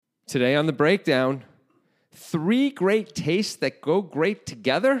Today on the breakdown, 3 great tastes that go great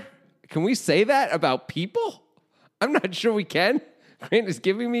together. Can we say that about people? I'm not sure we can. Grant is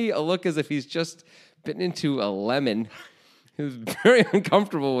giving me a look as if he's just bitten into a lemon. He's very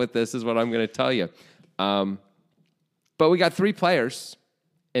uncomfortable with this, is what I'm going to tell you. But we got 3 players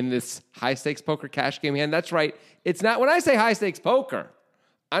in this high-stakes poker cash game hand. That's right. It's not, when I say high-stakes poker,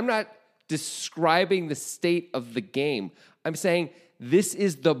 I'm not describing the state of the game. I'm saying this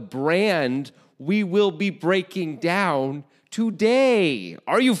is the brand we will be breaking down today.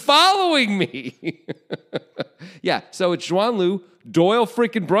 Are you following me? Yeah, so it's Juan Liu, Doyle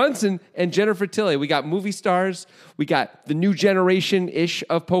freaking Brunson, and Jennifer Tilley. We got movie stars, we got the new generation-ish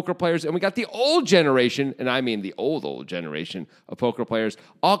of poker players, and we got the old generation, and I mean the old generation of poker players,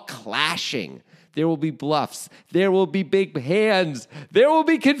 all clashing. There will be bluffs. There will be big hands. There will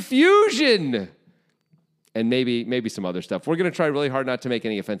be confusion. And maybe some other stuff. We're going to try really hard not to make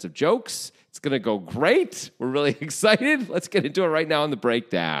any offensive jokes. It's going to go great. We're really excited. Let's get into it right now on the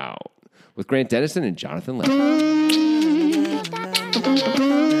breakdown with Grant Dennison and Jonathan Lamb.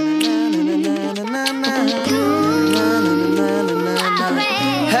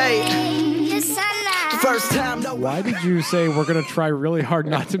 Why did you say we're going to try really hard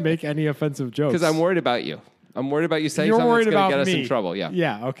not to make any offensive jokes? Because I'm worried about you. I'm worried about you saying something that's going to get us in trouble. Yeah.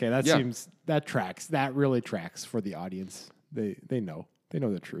 Yeah. Okay. That tracks. That really tracks for the audience. They know. They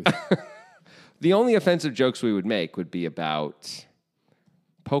know the truth. The only offensive jokes we would make would be about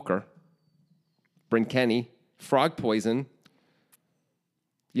poker, Bryn Kenny, frog poison,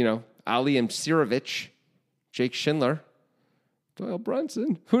 Ali Msirovich, Jake Schindler, Doyle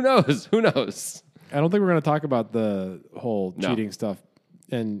Brunson. Who knows? Who knows? I don't think we're going to talk about the whole cheating stuff.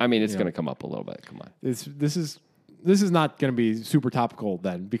 And I mean, it's going to come up a little bit. Come on. This is not going to be super topical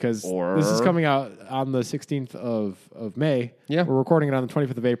then, because this is coming out on the 16th of May. Yeah. We're recording it on the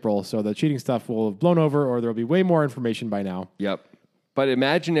 25th of April, so the cheating stuff will have blown over, or there'll be way more information by now. Yep. But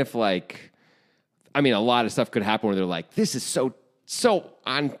imagine if, a lot of stuff could happen where they're like, this is so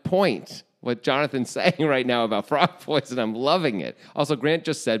on point. What Jonathan's saying right now about frog poison, I'm loving it. Also, Grant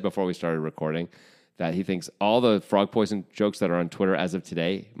just said before we started recording that he thinks all the frog poison jokes that are on Twitter as of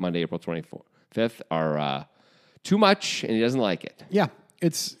today, Monday, April 25th, are too much, and he doesn't like it. Yeah,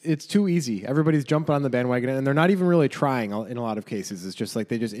 it's too easy. Everybody's jumping on the bandwagon, and they're not even really trying in a lot of cases. It's just like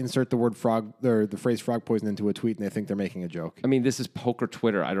they just insert the word frog, or the phrase frog poison into a tweet, and they think they're making a joke. I mean, this is poker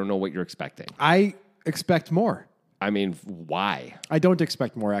Twitter. I don't know what you're expecting. I expect more. I mean, why? I don't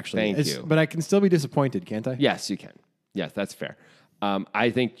expect more, actually. Thank you. But I can still be disappointed, can't I? Yes, you can. Yes, that's fair. I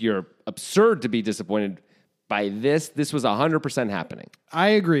think you're absurd to be disappointed by this. This was 100% happening. I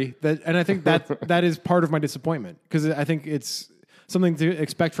agree. And I think that is part of my disappointment, because I think it's something to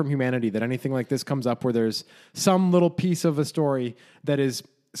expect from humanity, that anything like this comes up where there's some little piece of a story that is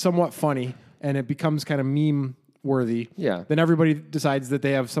somewhat funny and it becomes kind of meme worthy. Yeah. Then everybody decides that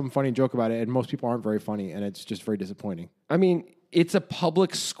they have some funny joke about it, and most people aren't very funny, and it's just very disappointing. I mean, it's a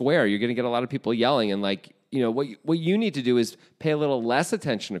public square. You're going to get a lot of people yelling, and what you need to do is pay a little less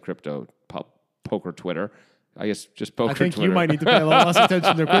attention to crypto poker Twitter. I guess just poker Twitter. I think you might need to pay a little less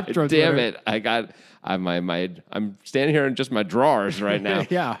attention to crypto Twitter. Damn it. I'm standing here in just my drawers right now.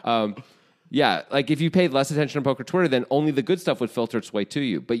 Yeah. Yeah, if you paid less attention to poker Twitter, then only the good stuff would filter its way to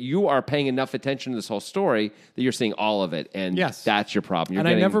you. But you are paying enough attention to this whole story that you're seeing all of it, and that's your problem.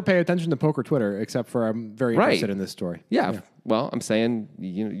 I never pay attention to poker Twitter, except for I'm very interested in this story. Yeah. Well, I'm saying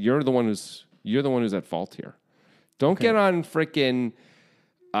you're the one who's at fault here. Don't get on frickin'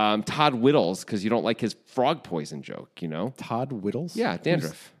 Todd Whittles because you don't like his frog poison joke. Todd Whittles? Yeah,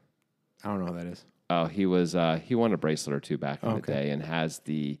 dandruff. I don't know who that is. Oh, he won a bracelet or two back in the day, and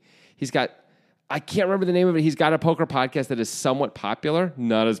he's got. I can't remember the name of it. He's got a poker podcast that is somewhat popular,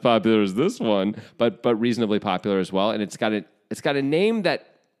 not as popular as this one, but reasonably popular as well. And it's got a name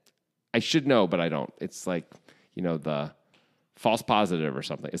that I should know, but I don't. It's the false positive or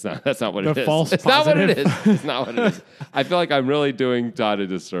something. It's not. That's not what it is. The false positive. Not what it is. It's not what it is. I feel like I'm really doing Todd a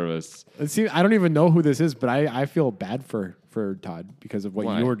disservice. See, I don't even know who this is, but I feel bad for Todd because of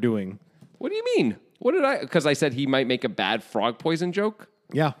what you're doing. What do you mean? What did I? Because I said he might make a bad frog poison joke.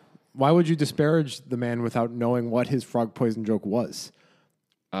 Yeah. Why would you disparage the man without knowing what his frog poison joke was?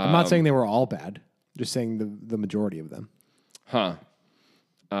 I'm not saying they were all bad. Just saying the majority of them. Huh.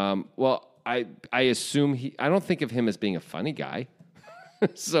 Well, I assume I don't think of him as being a funny guy.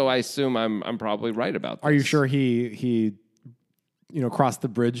 So I assume I'm probably right about this. Are you sure he crossed the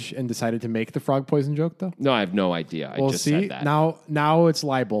bridge and decided to make the frog poison joke, though? No, I have no idea. I just said that. Now it's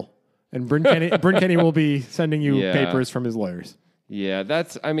libel. And Bryn Kenny will be sending you papers from his lawyers. Yeah,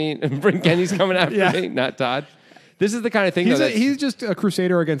 Bryn Kenny's coming after me, not Todd. This is the kind of thing He's just a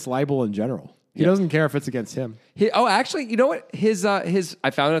crusader against libel in general. He doesn't care if it's against him. Actually, you know what? His I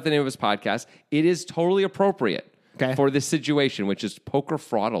found out the name of his podcast. It is totally appropriate for this situation, which is Poker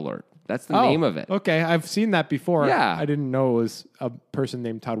Fraud Alert. That's the name of it. Okay, I've seen that before. Yeah. I didn't know it was a person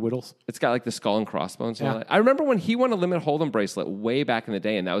named Todd Whittles. It's got like the skull and crossbones. And all Yeah. that. I remember when he won a Limit Hold'em bracelet way back in the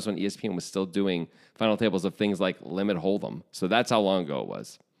day, and that was when ESPN was still doing final tables of things like Limit Hold'em. So that's how long ago it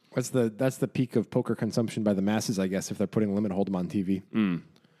was. That's the peak of poker consumption by the masses, I guess, if they're putting Limit Hold'em on TV.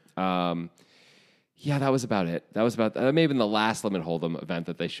 Yeah, that was about it. That may have been the last Limit Hold'em event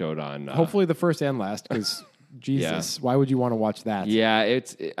that they showed on. Hopefully the first and last, because Jesus, why would you want to watch that? Yeah,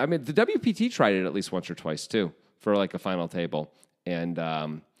 I mean, the WPT tried it at least once or twice too for like a final table, and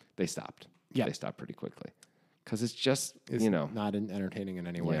they stopped. Yeah, they stopped pretty quickly because it's not entertaining in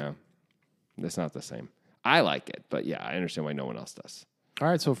any way. Yeah, it's not the same. I like it, but yeah, I understand why no one else does. All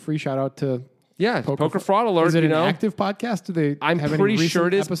right, so free shout out to Poker Fraud Alert. Is it an active podcast? Do they I'm have pretty any sure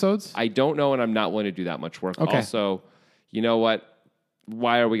it is. episodes? I don't know, and I'm not willing to do that much work. Okay. Also, you know what?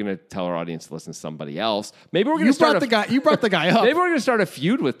 Why are we going to tell our audience to listen to somebody else? Maybe we're going to start You brought the guy up. Maybe we're going to start a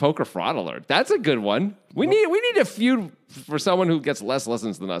feud with Poker Fraud Alert. That's a good one. We need a feud for someone who gets less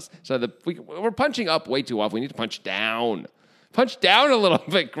listens than us. So we're punching up way too often. We need to punch down. Punch down a little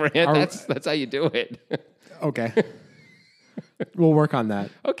bit, Grant. That's how you do it. Okay. We'll work on that.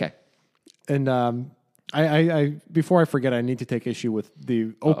 Okay. And I before I forget, I need to take issue with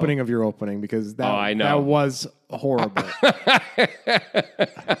the opening of your opening because that was horrible.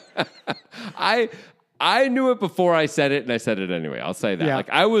 I knew it before I said it, and I said it anyway. I'll say that. Yeah. Like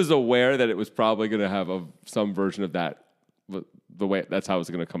I was aware that it was probably going to have some version of that. The way that's how it was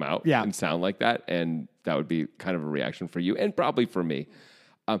going to come out and sound like that, and that would be kind of a reaction for you and probably for me.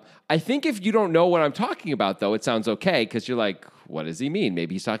 I think if you don't know what I'm talking about, though, it sounds okay because you're like, what does he mean?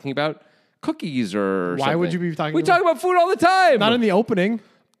 Maybe he's talking about cookies or Why something. would you be talking We talk about food all the time. Not in the opening.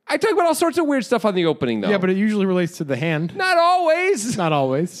 I talk about all sorts of weird stuff on the opening, though. Yeah, but it usually relates to the hand. Not always. Not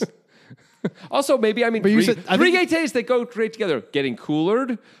always. Also, maybe, three gay tastes that go great together. Getting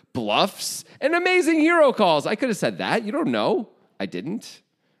coolered, bluffs, and amazing hero calls. I could have said that. You don't know. I didn't.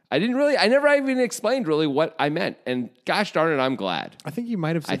 I never even explained really what I meant. And gosh darn it, I'm glad. I think you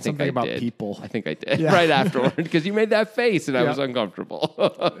might have said something about people. I think I did right afterward because you made that face and I was uncomfortable.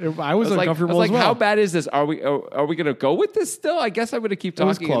 I was uncomfortable like, as well. How bad is this? Are we going to go with this still? I guess I'm going to keep talking.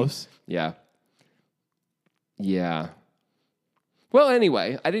 It was close. Yeah. Well,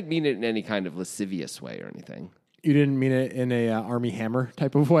 anyway, I didn't mean it in any kind of lascivious way or anything. You didn't mean it in a Army Hammer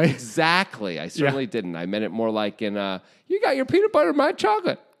type of way? Exactly. I certainly didn't. I meant it more like in you got your peanut butter and my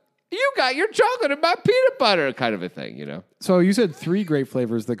chocolate. You got your chocolate and my peanut butter kind of a thing, you know? So you said three great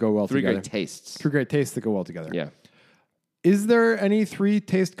flavors that go well together. Three great tastes. Three great tastes that go well together. Yeah. Is there any three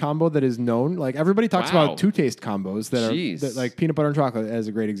taste combo that is known? Like everybody talks about two taste combos that like peanut butter and chocolate as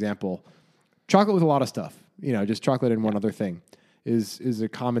a great example. Chocolate with a lot of stuff, just chocolate and one other thing is a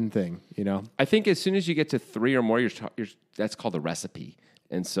common thing, I think as soon as you get to three or more, that's called a recipe.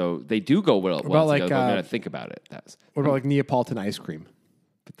 And so they do go well together. Like, but when I think about it, what about like Neapolitan ice cream?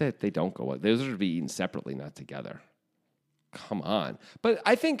 But they don't go well. Those are to be eaten separately, not together. Come on. But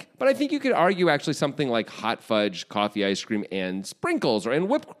I think you could argue actually something like hot fudge, coffee ice cream, and sprinkles and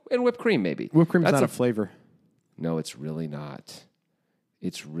whipped cream maybe. Whipped cream's not a flavor. No, it's really not.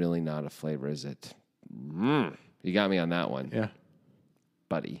 It's really not a flavor, is it? You got me on that one. Yeah.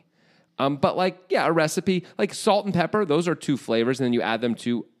 Buddy. But a recipe, like salt and pepper, those are two flavors, and then you add them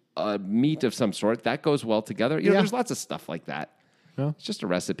to a meat of some sort. That goes well together. There's lots of stuff like that. Yeah. It's just a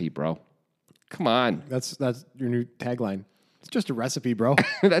recipe, bro. Come on. That's your new tagline. It's just a recipe, bro.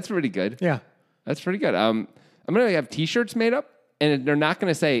 That's pretty good. Yeah. That's pretty good. I'm going to have T-shirts made up, and they're not going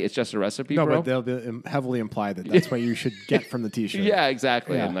to say it's just a recipe, bro. No, but they'll heavily imply that that's what you should get from the T-shirt. Yeah,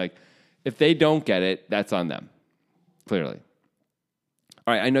 exactly. Yeah. And if they don't get it, that's on them, clearly.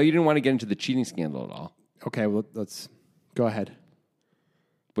 All right, I know you didn't want to get into the cheating scandal at all. Okay, well, let's go ahead.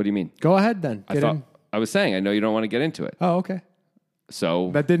 What do you mean? Go ahead then. I was saying, I know you don't want to get into it. Oh, okay.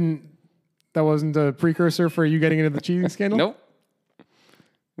 So that wasn't a precursor for you getting into the cheating scandal? Nope.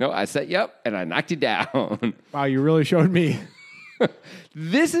 No, I said, yep, and I knocked you down. Wow, you really showed me.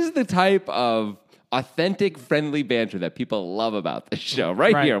 This is the type of authentic, friendly banter that people love about this show.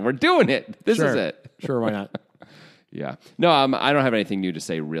 Right here. We're doing it. This is it. Sure, why not? Yeah. No, I don't have anything new to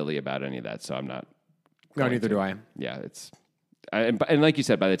say really about any of that, so I'm not. No, neither do I. Yeah, and like you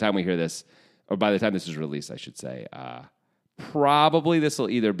said, by the time we hear this, or by the time this is released, I should say, probably this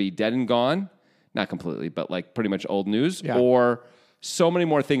will either be dead and gone, not completely, but like pretty much old news, or so many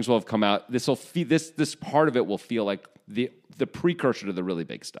more things will have come out. This part of it will feel like the precursor to the really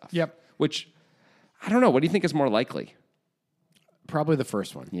big stuff. Yep. Which I don't know. What do you think is more likely? Probably the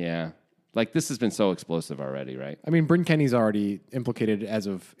first one. Yeah. Like, this has been so explosive already, right? I mean, Bryn Kenny's already implicated as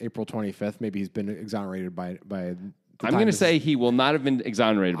of April 25th. Maybe he's been exonerated by I'm going to say he will not have been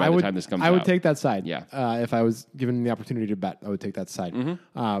exonerated by the time this comes out. I would take that side. Yeah. If I was given the opportunity to bet, I would take that side.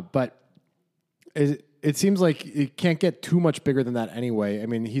 Mm-hmm. But it seems like it can't get too much bigger than that anyway. I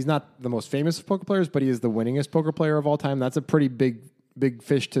mean, he's not the most famous of poker players, but he is the winningest poker player of all time. That's a pretty big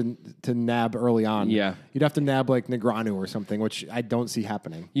fish to nab early on. Yeah. You'd have to nab like Negreanu or something, which I don't see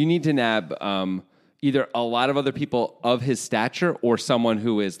happening. You need to nab either a lot of other people of his stature or someone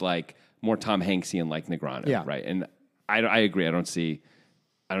who is like more Tom Hanksian like Negreanu. Yeah. Right. And I agree. I don't see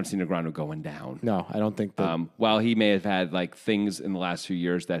Negreanu going down. No, I don't think that. While he may have had like things in the last few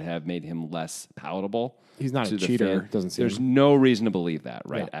years that have made him less palatable. He's not to a the cheater. fan, Doesn't seem. There's no reason to believe that,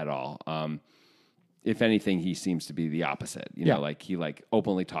 right? Yeah. At all. If anything, he seems to be the opposite. You know, like he like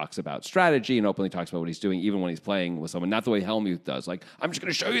openly talks about strategy and openly talks about what he's doing, even when he's playing with someone. Not the way Helmuth does. Like, I'm just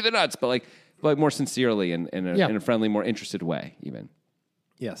going to show you the nuts, but like more sincerely and in a friendly, more interested way, even.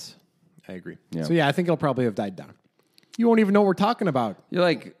 Yes, I agree. Yeah. So I think it'll probably have died down. You won't even know what we're talking about. You're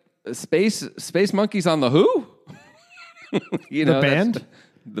like space monkeys on the Who. You know, the band.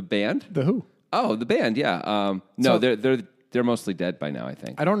 The band. The Who. Oh, the band. Yeah. No, they're mostly dead by now, I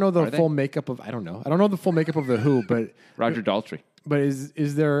think. I don't know the full makeup of. I don't know. I don't know the full makeup of the Who, but Roger Daltrey. But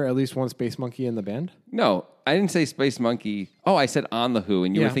is there at least one space monkey in the band? No, I didn't say space monkey. Oh, I said on the Who,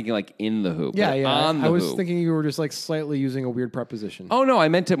 and you were thinking like in the Who. Yeah, yeah. On the I was Who. thinking you were just like slightly using a weird preposition. Oh no, I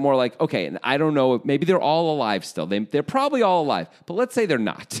meant it more like okay, and I don't know. Maybe they're all alive still. They're probably all alive, but let's say they're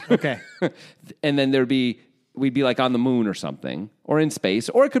not. Okay. And then we'd be like on the moon or something, or in space,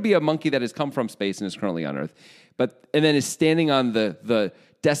 or it could be a monkey that has come from space and is currently on Earth, and then is standing on the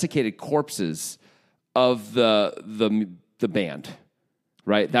desiccated corpses of the band.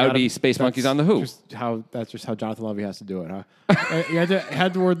 Right, that would be Space Monkeys on the Who. That's just how Jonathan Levy has to do it, huh? You had to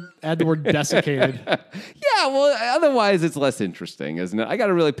add the word desiccated. Yeah, well, otherwise it's less interesting, isn't it? I got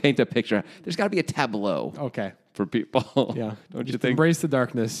to really paint a picture. There's got to be a tableau. Okay. For people. Yeah, don't you just think? Embrace the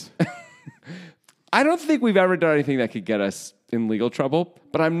darkness. I don't think we've ever done anything that could get us in legal trouble,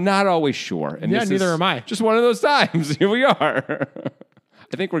 but I'm not always sure. And neither am I. Just one of those times. Here we are.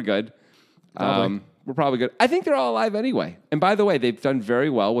 I think we're good. We're probably good. I think they're all alive anyway. And by the way, they've done very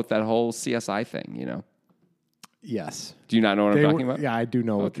well with that whole CSI thing, you know? Yes. Do you not know what I'm talking about? Yeah, I do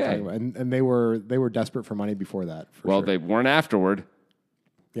know what you're talking about. And they were desperate for money before that. Well, they weren't afterward.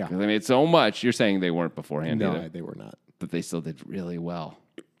 Yeah. Because they made so much. You're saying they weren't beforehand either. No, they were not. But they still did really well.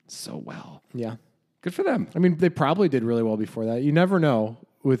 So well. Yeah. Good for them. I mean, they probably did really well before that. You never know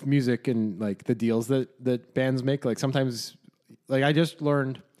with music and like the deals that bands make. Like sometimes, like I just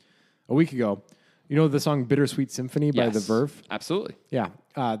learned a week ago, you know the song Bittersweet Symphony by The Verve? Absolutely. Yeah.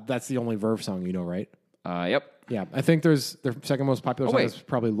 That's the only Verve song you know, right? Yep. Yeah. I think their second most popular song is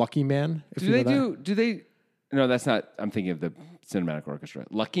probably Lucky Man. No, that's not, I'm thinking of the Cinematic Orchestra.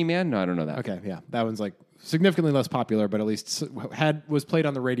 Lucky Man? No, I don't know that. Okay, yeah. That one's like significantly less popular, but at least was played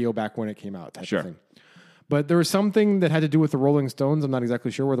on the radio back when it came out type of thing. But there was something that had to do with the Rolling Stones. I'm not exactly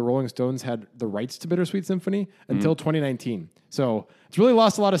sure where the Rolling Stones had the rights to Bittersweet Symphony until 2019. So it's really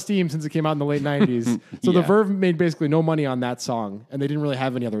lost a lot of steam since it came out in the late 90s. So the Verve made basically no money on that song, and they didn't really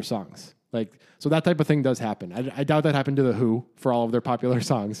have any other songs. So that type of thing does happen. I doubt that happened to The Who for all of their popular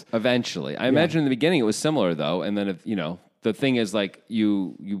songs. Eventually. I imagine in the beginning it was similar, though. And then, the thing is like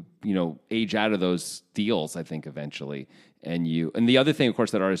you age out of those deals, I think, eventually. And the other thing, of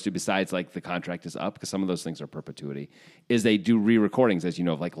course, that artists do besides like the contract is up, because some of those things are perpetuity, is they do re-recordings, as you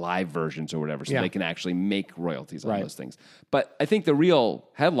know, of like live versions or whatever, so they can actually make royalties on those things. But I think the real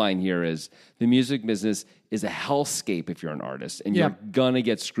headline here is the music business is a hellscape if you're an artist, and you're gonna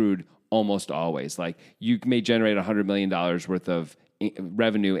get screwed almost always. Like you may generate $100 million worth of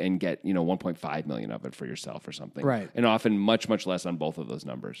revenue and get 1.5 million of it for yourself or something, right? And often much less on both of those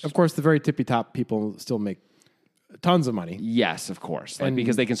numbers. Of course, the very tippy top people still make tons of money. Yes, of course.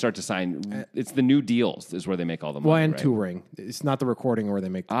 Because they can start to sign. It's the new deals is where they make all the money. Well, and touring. It's not the recording where they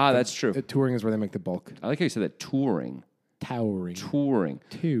make. That's true. Touring is where they make the bulk. I like how you said that. Touring. Touring.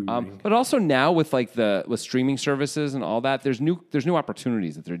 But also now with with streaming services and all that, there's new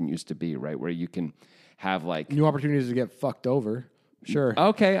opportunities that there didn't used to be, right? Where you can have new opportunities to get fucked over. Sure.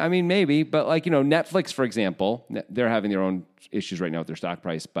 Okay. I mean, maybe, but Netflix, for example, they're having their own issues right now with their stock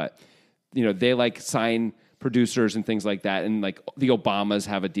price, but they sign producers and things like that. And the Obamas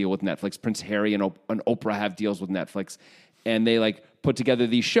have a deal with Netflix. Prince Harry and Oprah have deals with Netflix. and they like put together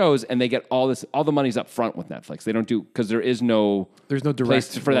these shows, and they get all the money's up front with Netflix. They don't do, because there's no direct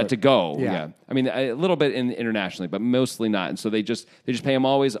place for that to go. Yeah. I mean, a little bit internationally, but mostly not. And so they just pay them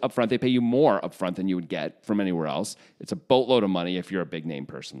always up front. They pay you more up front than you would get from anywhere else. It's a boatload of money if you're a big name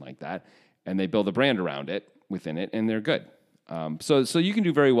person like that, and they build a brand around it within it, and they're good. So you can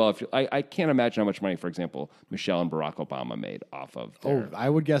do very well if I can't imagine how much money, for example, Michelle and Barack Obama made off of their, I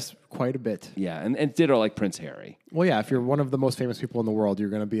would guess quite a bit. yeah, and ditto like Prince Harry. Well, yeah, if you're one of the most famous people in the world, you're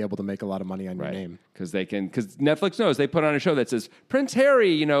going to be able to make a lot of money on your name. Because Netflix knows they put on a show that says Prince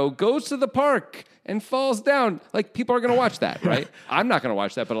Harry, goes to the park and falls down. Like, people are going to watch that, right? I'm not going to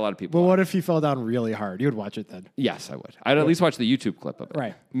watch that, but a lot of people. Well, are. what if he fell down really hard? You would watch it then. Yes, I would. I'd at least watch the YouTube clip of it.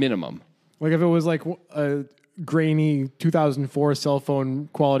 Right. Minimum. Like if it was like a grainy 2004 cell phone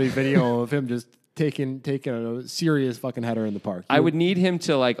quality video of him just taking a serious fucking header in the park. I would need him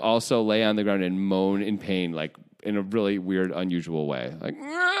to like also lay on the ground and moan in pain, like in a really weird, unusual way, like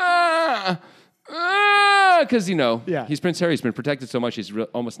because he's Prince Harry. He's been protected so much. He's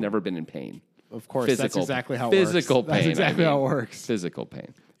almost never been in pain. Of course, Physical, that's exactly how it physical works. pain. That's exactly how it works. Physical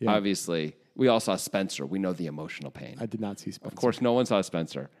pain. Yeah. Obviously, we all saw Spencer. We know the emotional pain. I did not see Spencer. Of course, no one saw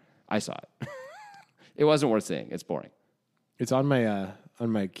Spencer. I saw it. It wasn't worth seeing. It's boring. It's on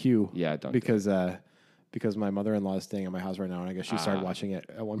my queue. Yeah, don't because my mother-in-law is staying at my house right now, and I guess she started watching it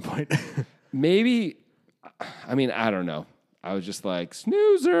at one point. Maybe, I mean, I don't know. I was just like,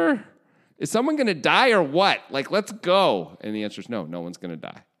 snoozer. Is someone going to die or what? Like, let's go. And the answer is no one's going to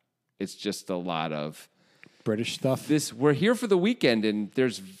die. It's just a lot of British stuff. We're here for the weekend, and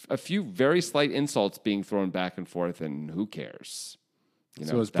there's a few very slight insults being thrown back and forth, and who cares?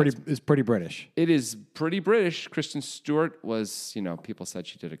 So it's pretty British. It is pretty British. Kristen Stewart was, people said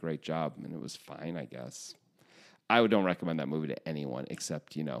she did a great job, and it was fine, I guess. I don't recommend that movie to anyone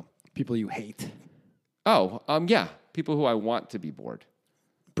except, people you hate. Oh, yeah, people who I want to be bored.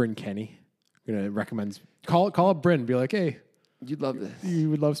 Bryn Kenny. I'm gonna recommend call up Bryn. Be like, hey, you'd love this. You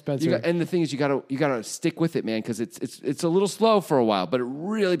would love Spencer. And the thing is, you gotta stick with it, man, because it's a little slow for a while, but it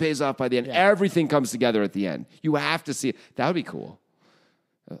really pays off by the end. Yeah. Everything comes together at the end. You have to see it. That would be cool.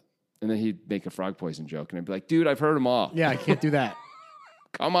 And then he'd make a frog poison joke, and I'd be like, dude, I've heard them all. Yeah, I can't do that.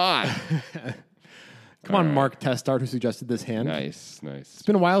 Come on. Come on, Mark Testart, who suggested this hand. Nice. It's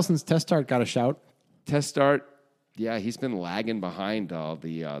been a while since Testart got a shout. Testart, yeah, he's been lagging behind all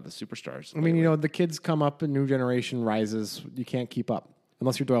the superstars. I mean, the kids come up, a new generation rises. You can't keep up.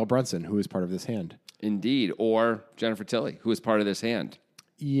 Unless you're Doyle Brunson, who is part of this hand. Indeed. Or Jennifer Tilly, who is part of this hand.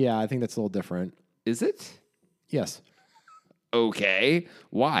 Yeah, I think that's a little different. Is it? Yes. Okay.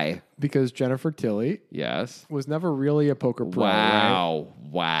 Why? Because Jennifer Tilly was never really a poker pro. Wow.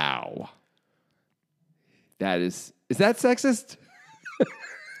 Right? Wow. Is that sexist?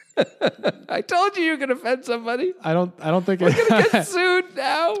 I told you were going to offend somebody. I don't think we're going to get sued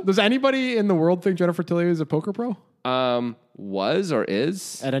now. Does anybody in the world think Jennifer Tilly is a poker pro? Was or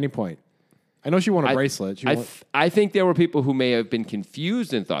is? At any point. I know she won a bracelet. I think there were people who may have been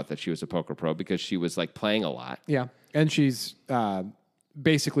confused and thought that she was a poker pro because she was like playing a lot. Yeah. And she's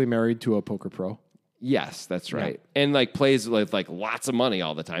basically married to a poker pro. Yes, that's right. Yeah. And like plays with like lots of money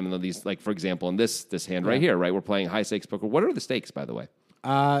all the time. And these, like, for example, in this hand right here, right? We're playing high stakes poker. What are the stakes, by the way?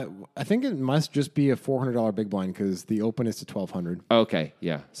 I think it must just be a $400 big blind because the open is to $1,200. Okay.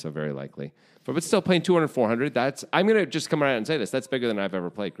 Yeah. So very likely. But still playing 200, 400. I'm going to just come around and say this. That's bigger than I've ever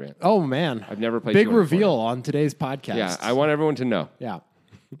played, Grant. Oh, man. I've never played big reveal on today's podcast. Yeah. I want everyone to know. Yeah.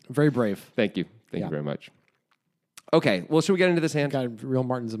 Very brave. Thank you. Thank you very much. Okay. Well, should we get into this hand? Got real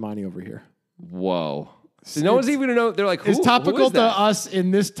Martin Zamani over here. Whoa. So no one's even going to know. They're like, it's topical to us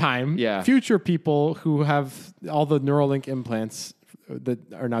in this time. Yeah. Future people who have all the Neuralink implants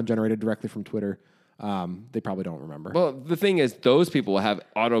that are now generated directly from Twitter, they probably don't remember. Well, the thing is, those people will have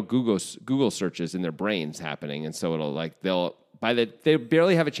auto Google searches in their brains happening, and so it'll like they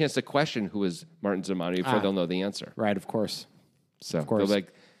barely have a chance to question who is Martin Zamani before they'll know the answer. Right, of course. So they're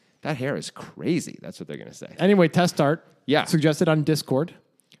like, that hair is crazy. That's what they're going to say. Anyway, Testart. Yeah. Suggested on Discord.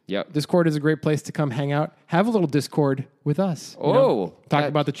 Yep. Discord is a great place to come hang out. Have a little Discord with us. Talk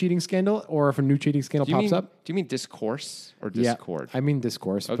about the cheating scandal, or if a new cheating scandal pops up. Do you mean discourse or Discord? Yeah, I mean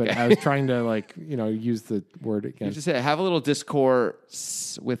discourse, but I was trying to use the word again. You just say, have a little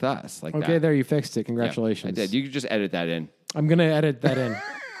discourse with us. That. Okay, there, you fixed it. Congratulations. Yeah, I did. You could just edit that in. I'm going to edit that in.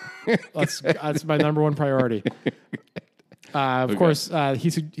 That's my number one priority. Of course,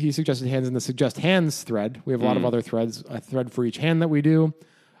 he suggested hands in the Suggest Hands thread. We have a lot of other threads. A thread for each hand that we do.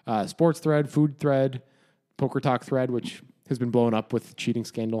 Sports thread, food thread, poker talk thread, which has been blown up with cheating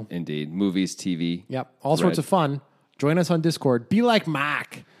scandal. Indeed. Movies, TV. Yep. All sorts of fun. Join us on Discord. Be like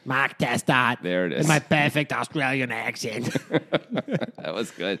Mac. Mark Testart. There it is. In my perfect Australian accent. That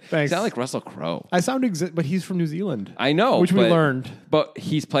was good. Thanks. You sound like Russell Crowe. I sound but he's from New Zealand. I know. Which we learned. But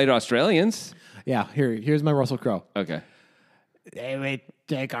he's played Australians. Yeah, here's my Russell Crowe. Okay. They may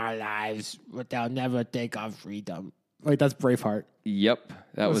take our lives, but they'll never take our freedom. Wait, that's Braveheart. Yep.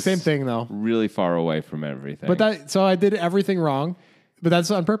 That was Same thing, though. Really far away from everything. So I did everything wrong, but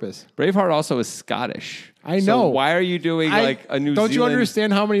that's on purpose. Braveheart also is Scottish. I know. So why are you doing like a New Zealand? Don't you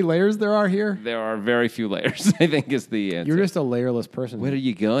understand how many layers there are here? There are very few layers, I think is the answer. You're just a layerless person. Where are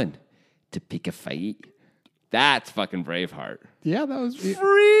you going? To pick a fight? That's fucking Braveheart. Yeah, that was... Freedom!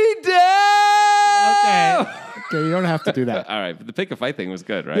 Okay, you don't have to do that. All right, but the pick a fight thing was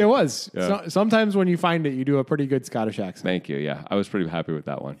good, right? It was. Yeah. So, sometimes when you find it, you do a pretty good Scottish accent. Thank you, yeah. I was pretty happy with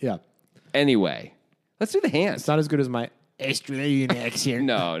that one. Yeah. Anyway, let's do the hands. It's not as good as my Australian accent.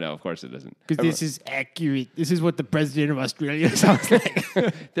 No, of course it isn't. Because this is accurate. This is what the president of Australia sounds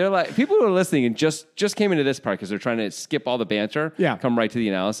like. They're like, people who are listening and just came into this part because they're trying to skip all the banter, come right to the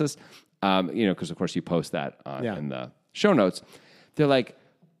analysis, because of course you post that in the show notes. They're like,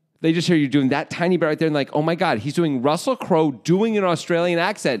 they just hear you doing that tiny bit right there and like, oh my God, he's doing Russell Crowe doing an Australian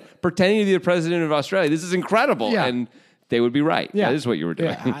accent, pretending to be the president of Australia. This is incredible. Yeah. And they would be right. Yeah. That is what you were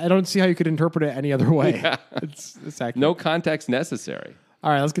doing. Yeah. I don't see how you could interpret it any other way. Yeah. It's accurate. No context necessary.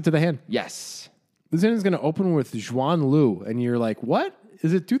 All right, let's get to the hand. Yes. This hand is going to open with Juan Liu. And you're like, what?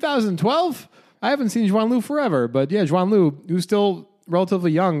 Is it 2012? I haven't seen Juan Liu forever. But yeah, Juan Liu, who's still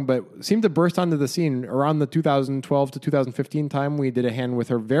relatively young, but seemed to burst onto the scene around the 2012 to 2015 time. We did a hand with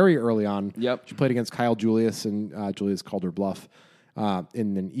her very early on. Yep. She played against Kyle Julius, and Julius called her bluff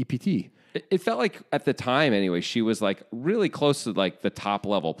in an EPT. It felt like at the time, anyway, she was like really close to like the top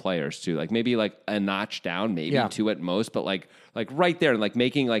level players too. Like maybe like a notch down, maybe two at most, but like right there, and like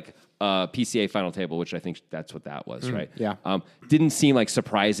making like a PCA final table, which I think that's what that was, right? Yeah. Didn't seem like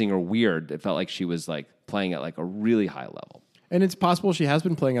surprising or weird. It felt like she was like playing at like a really high level. And it's possible she has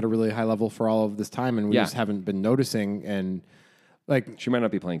been playing at a really high level for all of this time, and we just haven't been noticing. And like, she might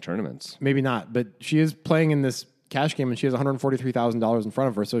not be playing tournaments. Maybe not, but she is playing in this cash game, and she has $143,000 in front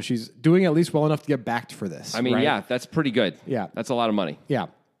of her, so she's doing at least well enough to get backed for this. I mean, right? yeah, that's pretty good. Yeah, that's a lot of money. Yeah,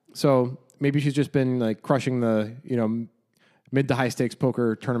 so maybe she's just been like crushing the mid to high stakes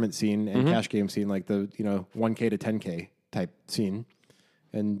poker tournament scene and cash game scene, like the 1K to 10K type scene.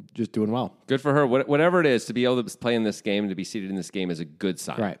 And just doing well. Good for her. Whatever it is, to be able to play in this game, to be seated in this game is a good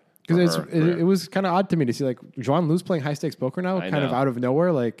sign. Right. Because it was kind of odd to me to see like Juan Liu's playing high stakes poker now, kind of out of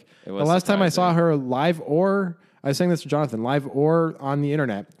nowhere. Like the last time I saw her live, or I was saying this to Jonathan, live or on the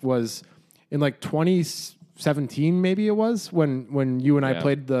internet, was in like 2017, maybe it was, when you and I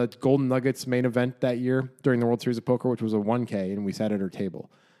played the Golden Nuggets main event that year during the World Series of Poker, which was a 1K, and we sat at her table.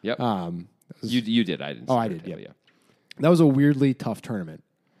 Yep. You did. I didn't. Oh, I did. Yeah. That was a weirdly tough tournament.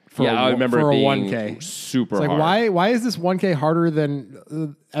 I remember it being 1K. Super hard. Like, why is this 1K harder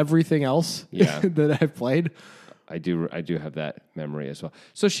than everything else that I've played? I do have that memory as well.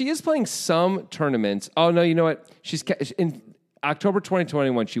 So she is playing some tournaments. Oh no, you know what? She's in October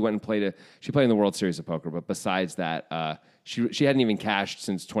 2021. She went and played in the World Series of Poker. But besides that, she hadn't even cashed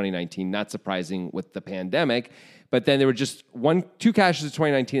since 2019. Not surprising with the pandemic. But then there were just two cashes in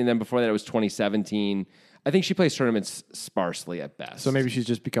 2019, and then before that it was 2017. I think she plays tournaments sparsely at best. So maybe she's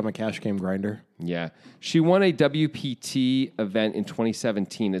just become a cash game grinder. Yeah. She won a WPT event in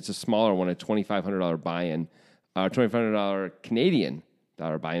 2017. It's a smaller one, a $2,500 buy-in, $2,500 Canadian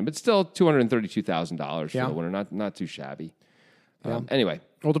dollar buy-in, but still $232,000 for the winner. Not too shabby. Anyway.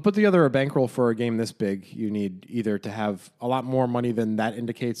 Well, to put together a bankroll for a game this big, you need either to have a lot more money than that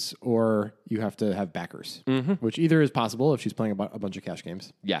indicates, or you have to have backers, which either is possible if she's playing a bunch of cash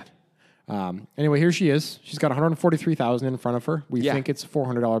games. Yeah. Anyway, here she is. She's got $143,000 in front of her. We think it's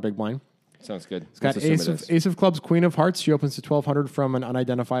 $400 big blind. Sounds good. It's got Ace of Clubs, Queen of Hearts. She opens to 1,200 from an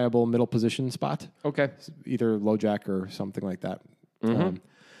unidentifiable middle position spot. Okay. Either low jack or something like that. All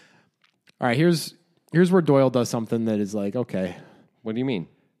right, here's where Doyle does something that is like, okay. What do you mean?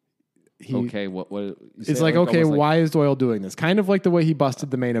 Okay, what? It's like, okay, why is Doyle doing this? Kind of like the way he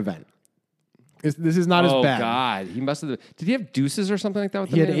busted the main event. This is not as bad. Oh, God. He must have... Did he have deuces or something like that?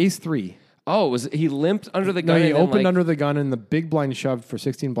 He had ace-3. Oh, he limped under the gun? No, he opened under the gun, and the big blind shoved for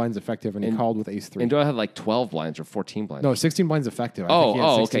 16 blinds effective, and he called with ace-3. And Doyle had like 12 blinds or 14 blinds. No, 16 blinds effective.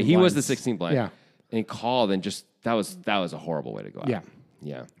 Okay. He was the 16 blind. Yeah. And he called, and just... That was a horrible way to go out. Yeah.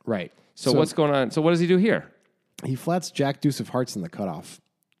 Yeah. Right. So what's going on? So what does he do here? He flats Jack Deuce of Hearts in the cutoff.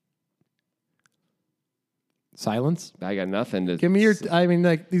 Silence? I got nothing to... Give me your... I mean,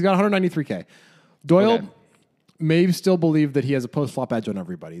 like, he's got 193K. Doyle may still believe that he has a post-flop edge on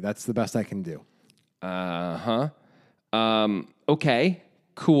everybody. That's the best I can do. Okay.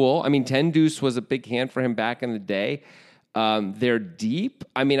 cool. I mean, 10 deuce was a big hand for him back in the day. They're deep.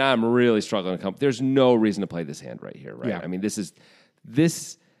 I mean, I'm really struggling to come. There's no reason to play this hand right here, right? Yeah. I mean,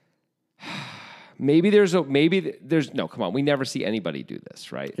 this. Maybe there's no. Come on, we never see anybody do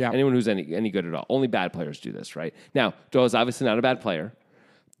this, right? Yeah. Anyone who's any good at all. Only bad players do this, right? Now, Doyle's obviously not a bad player,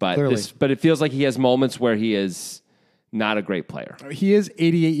 but Clearly. but it feels like he has moments where he is not a great player. He is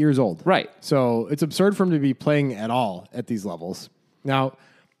 88 years old. Right. So it's absurd for him to be playing at all at these levels. Now,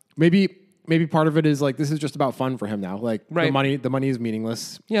 maybe part of it is like this is just about fun for him now. Like the money is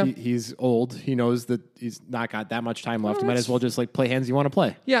meaningless. Yeah. He's old. He knows that he's not got that much time left. Well, He might as well just like play hands you want to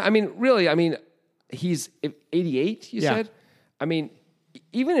play. Yeah, I mean, really, he's 88, you said? I mean,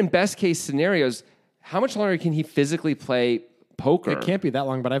 even in best case scenarios, how much longer can he physically play poker? It can't be that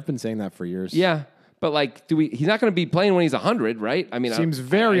long, but I've been saying that for years. Yeah. But like, he's not going to be playing when he's 100, right? I mean, Seems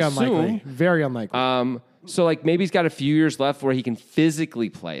very unlikely. Very unlikely. So like maybe he's got a few years left where he can physically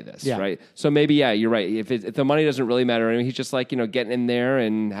play this, right? So maybe, you're right. If the money doesn't really matter, he's just like, getting in there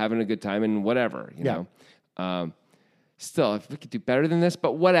and having a good time and whatever, you know? Still, if we could do better than this,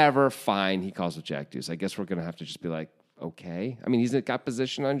 but whatever, fine. He calls with Jack Deuce. I guess we're going to have to just be like, okay. I mean, he's got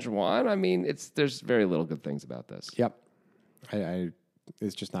position on Juan. I mean, there's very little good things about this. Yep.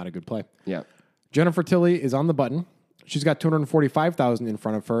 It's just not a good play. Yeah. Jennifer Tilly is on the button. She's got 245,000 in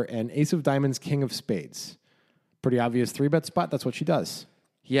front of her and ace of diamonds, king of spades. Pretty obvious 3-bet spot. That's what she does.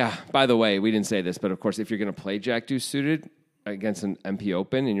 Yeah. By the way, we didn't say this, but of course, if you're going to play Jack Deuce suited against an MP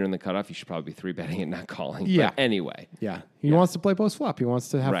Open and you're in the cutoff, you should probably be 3-betting and not calling. Yeah. But anyway. Yeah. He wants to play post flop. He wants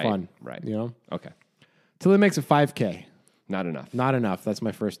to have fun. Right. You know? Okay. Tilly makes a 5K. Not enough. Not enough. That's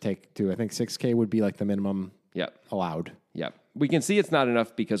my first take, too. I think 6K would be like the minimum allowed. Yep. We can see it's not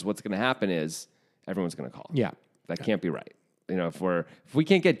enough because what's going to happen is everyone's going to call. Yeah. That can't be right. If we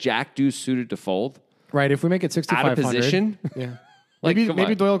can't get Jack Deuce suited to fold. Right. If we make it 6,500. Out of position. Yeah. Like,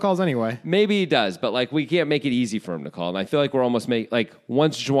 maybe Doyle calls anyway. Maybe he does, but like we can't make it easy for him to call. And I feel like we're almost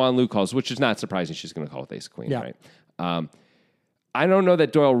once Joanne Liu calls, which is not surprising, she's going to call with Ace Queen, right? I don't know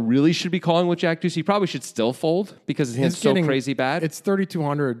that Doyle really should be calling with Jack Deuce. He probably should still fold because his hand's so crazy bad. It's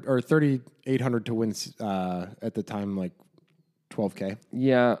 3,200 or 3,800 to win at the time, like 12K.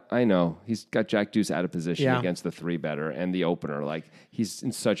 Yeah, I know. He's got Jack Deuce out of position Yeah. against the 3-better and the opener. Like he's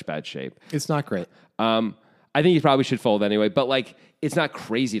in such bad shape. It's not great. I think he probably should fold anyway, but like it's not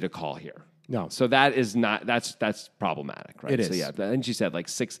crazy to call here. No. So that is not that's problematic, right? It is. So yeah, and she said like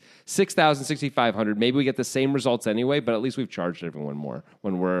 6,000, 6,500. Maybe we get the same results anyway, but at least we've charged everyone more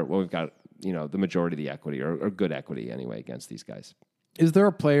when we've got the majority of the equity or good equity anyway against these guys. Is there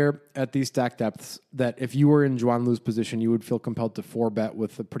a player at these stack depths that if you were in Juan Liu's position, you would feel compelled to 4-bet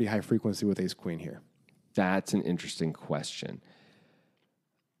with a pretty high frequency with Ace Queen here? That's an interesting question.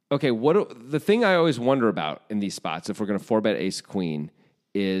 Okay, the thing I always wonder about in these spots, if we're going to 4-bet Ace Queen,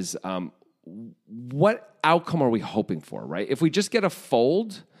 is what outcome are we hoping for, right? If we just get a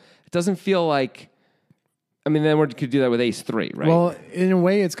fold, it doesn't feel like. I mean, then we could do that with Ace 3, right? Well, in a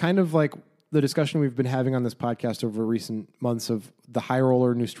way, it's kind of like the discussion we've been having on this podcast over recent months of the high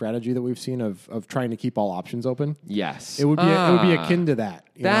roller new strategy that we've seen of trying to keep all options open. Yes, it would be akin to that.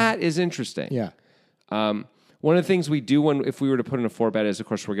 That is interesting. Yeah. One of the things we do if we were to put in a 4-bet is, of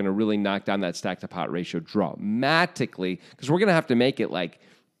course, we're going to really knock down that stack to pot ratio dramatically because we're going to have to make it like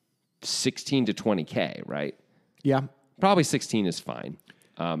 16 to 20K, right? Yeah. Probably 16 is fine.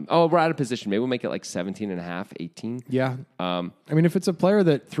 We're out of position. Maybe we'll make it like 17 and a half, 18. Yeah. I mean, if it's a player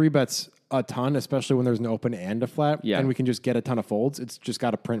that 3-bets a ton, especially when there's an open and a flat, and we can just get a ton of folds, it's just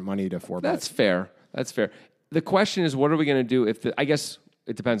got to print money to 4-bet. That's fair. The question is, what are we going to do if I guess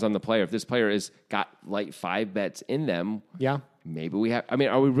it depends on the player. If this player has got like 5-bets in them, maybe we have. I mean,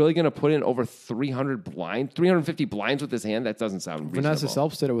 are we really going to put in over 350 blinds with this hand? That doesn't sound reasonable. Vanessa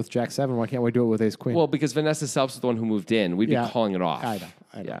Selps did it with Jack 7. Why can't we do it with Ace Queen? Well, because Vanessa Selps is the one who moved in. We'd be calling it off. I know.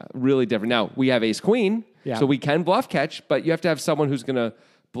 Yeah, really different. Now, we have Ace Queen, so we can bluff catch, but you have to have someone who's going to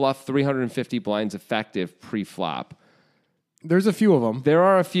bluff 350 blinds effective pre-flop. There's a few of them. There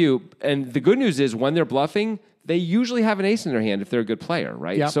are a few. And the good news is when they're bluffing, they usually have an ace in their hand if they're a good player,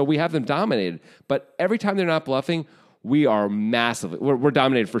 right? Yep. So we have them dominated. But every time they're not bluffing, we are massively, we're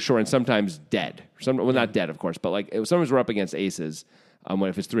dominated for sure and sometimes dead. Not dead, of course, but like sometimes we're up against aces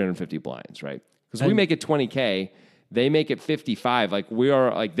if it's 350 blinds, right? Because we make it 20K, they make it 55. Like we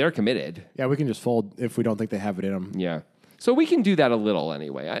are, like they're committed. Yeah, we can just fold if we don't think they have it in them. Yeah. So we can do that a little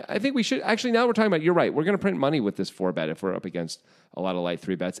anyway. I think we should. Actually, now we're talking about, you're right. We're going to print money with this 4-bet if we're up against a lot of light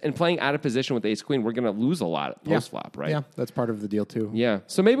 3-bets. And playing out of position with Ace Queen, we're going to lose a lot post-flop, right? Yeah, that's part of the deal too. Yeah.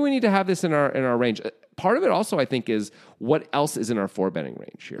 So maybe we need to have this in our range. Part of it also, I think, is what else is in our 4-betting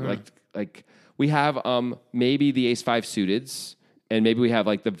range here. Like we have maybe the Ace 5 suiteds And maybe we have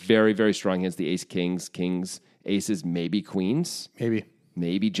like the very, very strong hands, the ace, kings, aces, maybe queens,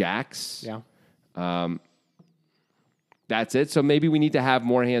 maybe jacks. Yeah. That's it. So maybe we need to have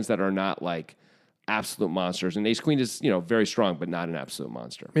more hands that are not like absolute monsters. And ace queen is, very strong, but not an absolute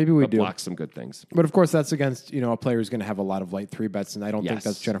monster. Maybe we but do. Blocks some good things. But of course, that's against, a player who's going to have a lot of light 3-bets, and I don't think Yes.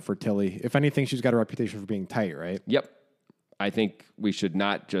 that's Jennifer Tilly. If anything, she's got a reputation for being tight, right? Yep. I think we should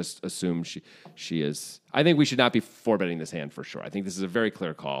not just assume she is. I think we should not be 4-betting this hand for sure. I think this is a very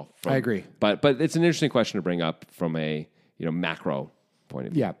clear call. I agree. But it's an interesting question to bring up from a macro point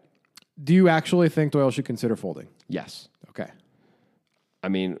of view. Yeah. Do you actually think Doyle should consider folding? Yes. Okay. I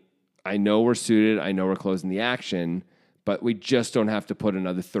mean, I know we're suited. I know we're closing the action, but we just don't have to put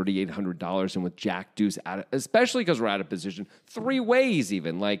another $3,800 in with Jack Deuce especially because we're out of position 3 ways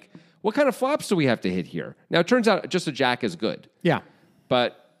even. Like, what kind of flops do we have to hit here? Now, it turns out just a Jack is good. Yeah.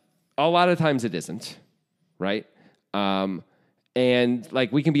 But a lot of times it isn't, right? And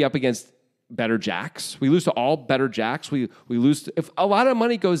like we can be up against better Jacks. We lose to all better Jacks. We lose if a lot of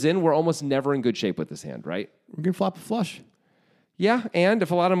money goes in, we're almost never in good shape with this hand, right? We can flop a flush. Yeah, and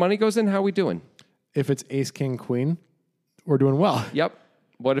if a lot of money goes in, how are we doing? If it's ace, king, queen, we're doing well. Yep.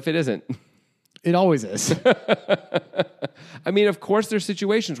 What if it isn't? It always is. I mean, of course, there's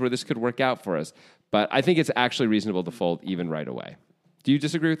situations where this could work out for us, but I think it's actually reasonable to fold even right away. Do you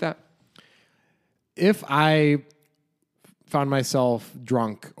disagree with that? If I found myself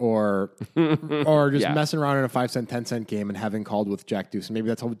drunk or just Yeah. messing around in a 5-cent, 10-cent game and having called with Jack Deuce, and maybe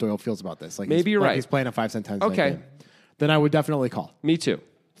that's how Doyle feels about this. Like Maybe you're right. He's playing a 5-cent, 10-cent Okay. game. Then I would definitely call. Me too,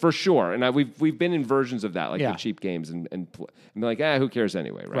 for sure. And we've been in versions of that, like Yeah. the cheap games, and be like, who cares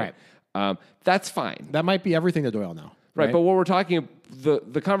anyway, right? That's fine. That might be everything to Doyle now. Right, but what we're talking,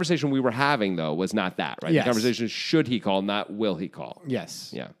 the conversation we were having, though, was not that, right? Yes. The conversation is should he call, not will he call.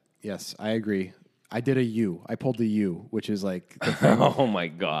 Yes. Yeah. Yes, I agree. I did a U. I pulled the U, which is like the thing, Oh, my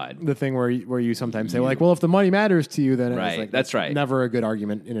God. the thing where you sometimes say, like, well, if the money matters to you, then Right, it's like, that's right. Never a good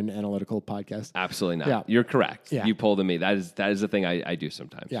argument in an analytical podcast. Absolutely not. Yeah. You're correct. Yeah. You pulled at me. That is the thing I do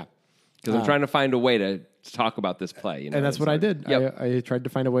sometimes. Yeah. Because I'm trying to find a way to talk about this play. And that's what I did. Yep. I tried to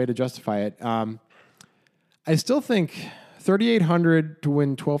find a way to justify it. I still think 3,800 to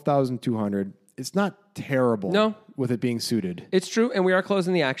win 12,200. It's not terrible. No. With it being suited. It's true, and we are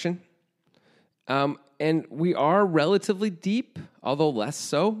closing the action. And we are relatively deep, although less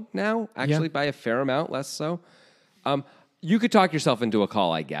so now, actually by a fair amount, less so. You could talk yourself into a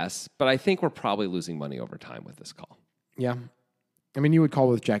call, I guess, but I think we're probably losing money over time with this call. Yeah. I mean, you would call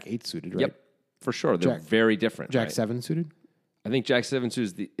with Jack 8 suited, right? Yep, for sure. They're very different. Jack right? 7 suited? I think Jack 7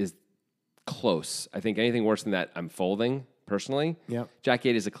 suited is close. I think anything worse than that, I'm folding personally. Yep. Jack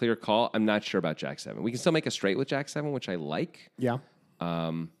 8 is a clear call. I'm not sure about Jack 7. We can still make a straight with Jack 7, which I like. Yeah.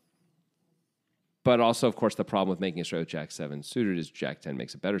 But also, of course, the problem with making a straight with Jack 7 suited is Jack 10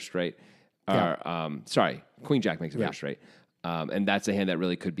 makes a better straight. Queen Jack makes a better straight. And that's a hand that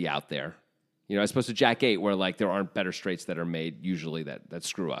really could be out there. As opposed to Jack 8, where like there aren't better straights that are made usually that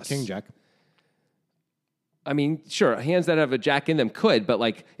screw us. King Jack. I mean, sure, hands that have a Jack in them could, but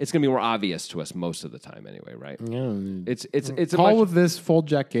like it's going to be more obvious to us most of the time anyway, right? Yeah. It's Call with this, fold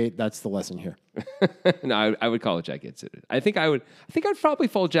Jack 8. That's the lesson here. No, I would call it Jack 8 suited. I think I'd probably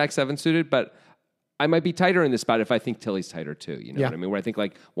fold Jack 7 suited, but I might be tighter in this spot if I think Tilly's tighter too. You know what I mean? Where I think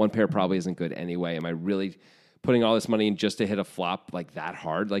like one pair probably isn't good anyway. Am I really putting all this money in just to hit a flop like that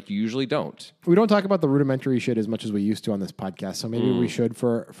hard? Like you usually don't. We don't talk about the rudimentary shit as much as we used to on this podcast, so maybe we should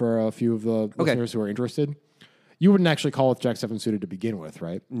for a few of the listeners who are interested. You wouldn't actually call with Jack 7 suited to begin with,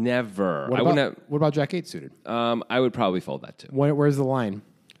 right? Never. What about Jack 8 suited? I would probably fold that too. Where's the line?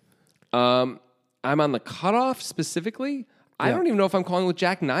 I'm on the cutoff specifically. I don't even know if I'm calling with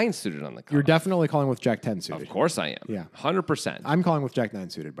Jack 9 suited on the cutoff. You're definitely calling with Jack 10 suited. Of course I am. Yeah. 100%. I'm calling with Jack 9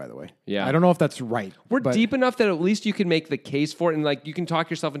 suited, by the way. Yeah. I don't know if that's right. We're but deep enough that at least you can make the case for it, and like you can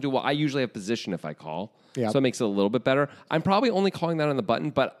talk yourself into, well, I usually have position if I call. Yeah. So it makes it a little bit better. I'm probably only calling that on the button,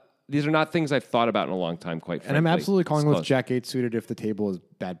 but these are not things I've thought about in a long time, quite frankly. And I'm absolutely calling It's with Jack 8 suited if the table is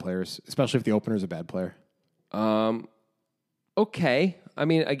bad players, especially if the opener is a bad player. Okay. I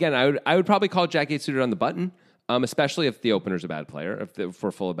mean, again, I would probably call Jack 8 suited on the button, especially if the opener's a bad player, if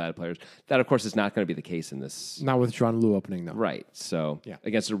we're full of bad players. That, of course, is not going to be the case in this. Not with John Liu opening, though. Right. So Yeah.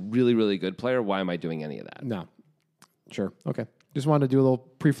 against a really, really good player, why am I doing any of that? No. Sure. Okay. Just wanted to do a little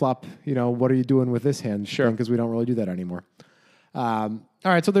pre-flop, what are you doing with this hand? Sure. Because we don't really do that anymore.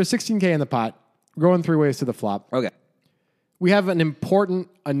 All right, so there's 16K in the pot. We're going 3 ways to the flop. Okay. We have an important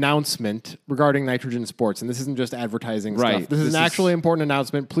announcement regarding Nitrogen Sports, and this isn't just advertising Right. stuff. This is an actually important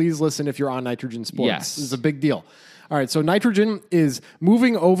announcement. Please listen if you're on Nitrogen Sports. Yes. This is a big deal. All right, so Nitrogen is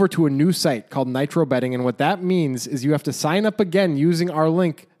moving over to a new site called Nitro Betting, and what that means is you have to sign up again using our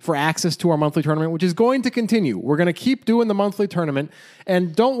link for access to our monthly tournament, which is going to continue. We're going to keep doing the monthly tournament,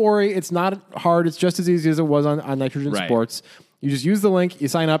 and don't worry, it's not hard. It's just as easy as it was on Nitrogen Sports. You just use the link, you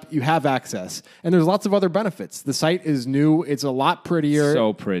sign up, you have access. And there's lots of other benefits. The site is new. It's a lot prettier.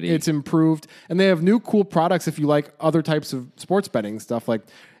 So pretty. It's improved. And they have new cool products if you like other types of sports betting stuff. Like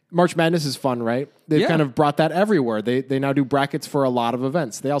March Madness is fun, right? They've kind of brought that everywhere. They now do brackets for a lot of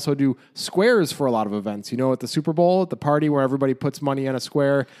events. They also do squares for a lot of events. You know, at the Super Bowl, at the party where everybody puts money on a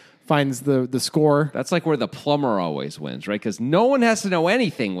square, finds the score. That's like where the plumber always wins, right? Because no one has to know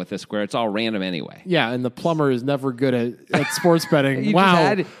anything with the square. It's all random anyway. Yeah, and the plumber is never good at sports betting. You wow.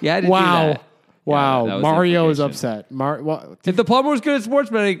 had to do that. Wow. Yeah, Mario is implication. upset. If the plumber was good at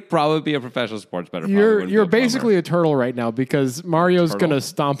sports betting, probably be a professional sports bettor. You're basically a turtle right now because Mario's going to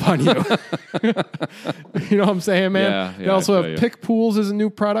stomp on you. You know what I'm saying, man? Yeah, they also have you. pick pools as a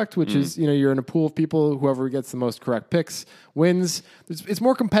new product, which is, you're in a pool of people. Whoever gets the most correct picks wins. It's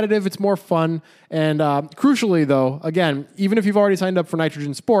more competitive. It's more fun. And crucially, though, again, even if you've already signed up for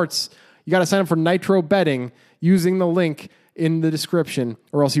Nitrogen Sports, you got to sign up for Nitro Betting using the link in the description,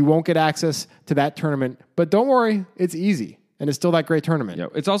 or else you won't get access to that tournament. But don't worry, it's easy, and it's still that great tournament. Yeah,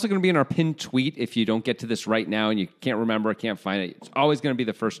 it's also going to be in our pinned tweet if you don't get to this right now and you can't remember, can't find it. It's always going to be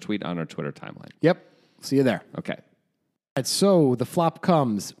the first tweet on our Twitter timeline. Yep. See you there. Okay. All right, so the flop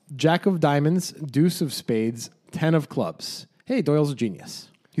comes. Jack of diamonds, deuce of spades, 10 of clubs. Hey, Doyle's a genius.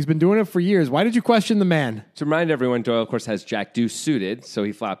 He's been doing it for years. Why did you question the man? To remind everyone, Doyle, of course, has Jack Deuce suited, so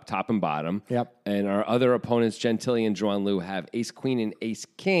he flopped top and bottom. Yep. And our other opponents, Gentili and Joan Liu, have Ace Queen and Ace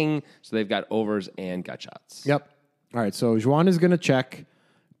King, so they've got overs and gut shots. Yep. All right, so Juan is going to check.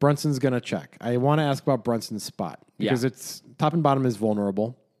 Brunson's going to check. I want to ask about Brunson's spot because it's top and bottom is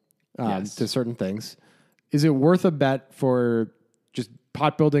vulnerable to certain things. Is it worth a bet for just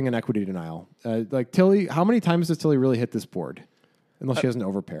pot building and equity denial? Like Tilly, how many times does Tilly really hit this board? Unless she has an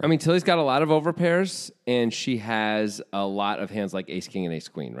overpair. I mean, Tilly's got a lot of overpairs, and she has a lot of hands like Ace King and Ace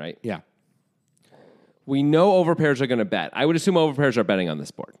Queen, right? Yeah. We know overpairs are going to bet. I would assume overpairs are betting on this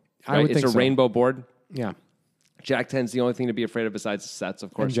board. Right? I would think it's a so. rainbow board. Yeah. Jack 10's the only thing to be afraid of besides the sets,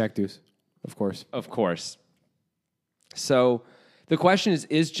 of course. And Jack deuce, of course. Of course. So the question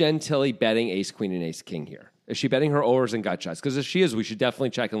is Jen Tilly betting Ace Queen and Ace King here? Is she betting her overs and gut shots? Because if she is, we should definitely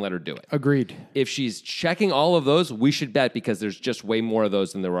check and let her do it. Agreed. If she's checking all of those, we should bet because there's just way more of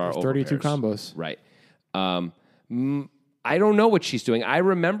those than there are overpairs. 32 combos. Right. I don't know what she's doing. I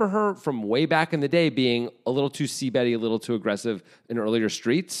remember her from way back in the day being a little too C-betty, a little too aggressive in earlier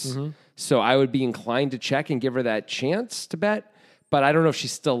streets. Mm-hmm. So I would be inclined to check and give her that chance to bet. But I don't know if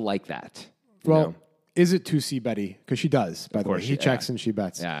she's still like that. Well, is it too C-betty? Because she does, by the way. He checks and she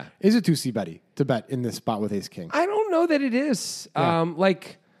bets. Yeah. Is it too C-betty to bet in this spot with Ace King? I don't know that it is. Yeah.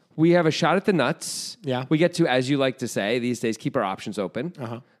 We have a shot at the nuts. Yeah. We get to, as you like to say, these days, keep our options open.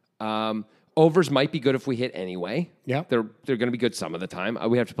 Uh-huh. Overs might be good if we hit anyway. Yeah. They're going to be good some of the time.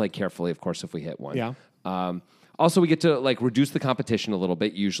 We have to play carefully, of course, if we hit one. Yeah. Also, we get to reduce the competition a little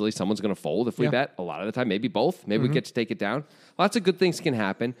bit. Usually someone's going to fold if we bet. A lot of the time, maybe both. Maybe we get to take it down. Lots of good things can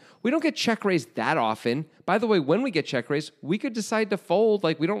happen. We don't get check raised that often. By the way, when we get check raised, we could decide to fold.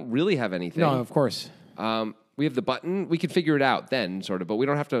 We don't really have anything. No, of course. We have the button. We can figure it out then, sort of, but we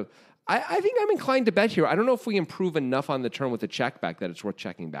don't have to. I think I'm inclined to bet here. I don't know if we improve enough on the turn with the check back that it's worth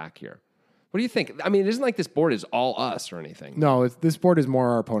checking back here. What do you think? I mean, it isn't like this board is all us or anything. No, this board is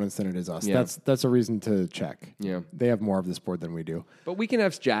more our opponents than it is us. Yeah. That's a reason to check. Yeah. They have more of this board than we do. But we can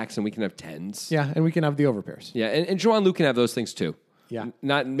have jacks and we can have tens. Yeah, and we can have the overpairs. Yeah, and Joan Liu can have those things too. Yeah.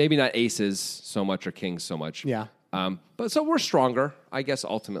 Maybe not aces so much or kings so much. Yeah. But so we're stronger, I guess,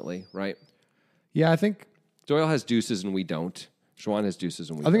 ultimately, right? Yeah, I think Doyle has deuces and we don't. Joan has deuces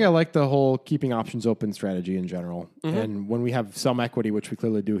and we don't. I think I like the whole keeping options open strategy in general. Mm-hmm. And when we have some equity, which we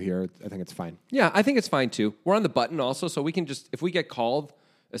clearly do here, I think it's fine. Yeah, I think it's fine too. We're on the button also, so we can just, if we get called,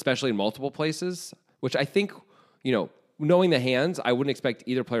 especially in multiple places, which I think, knowing the hands, I wouldn't expect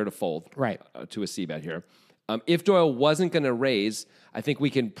either player to fold to a C-bet here. If Doyle wasn't going to raise, I think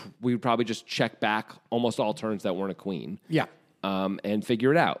we would probably just check back almost all turns that weren't a queen. Yeah. And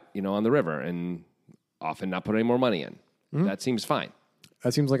figure it out, on the river and often not put any more money in. Mm-hmm. That seems fine.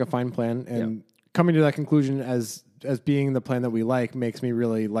 That seems like a fine plan. And coming to that conclusion as being the plan that we like makes me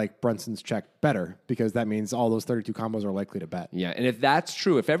really like Brunson's check better because that means all those 32 combos are likely to bet. Yeah, and if that's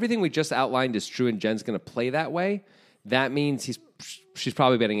true, if everything we just outlined is true and Jen's going to play that way, that means she's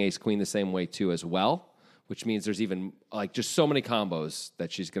probably betting ace queen the same way too as well, which means there's even just so many combos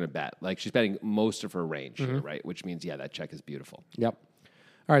that she's going to bet. She's betting most of her range here, right? Which means, that check is beautiful. Yep.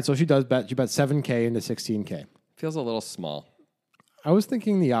 All right, so she does bet. She bets 7K into 16K. Feels a little small. I was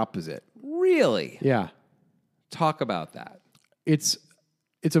thinking the opposite. Really? Yeah. Talk about that. It's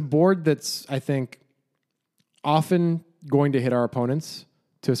a board that's, I think, often going to hit our opponents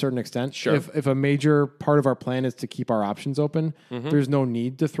to a certain extent. Sure. If a major part of our plan is to keep our options open, there's no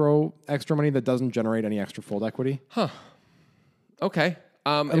need to throw extra money that doesn't generate any extra fold equity. Okay.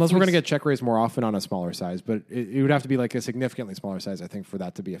 Unless we're going to get check raised more often on a smaller size, but it would have to be like a significantly smaller size, I think, for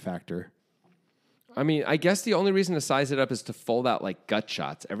that to be a factor. I mean, I guess the only reason to size it up is to fold out like gut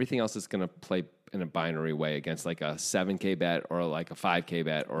shots. Everything else is going to play in a binary way against like a 7K bet or like a 5K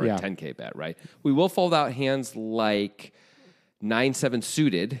bet or a 10K bet, right? We will fold out hands like 9-7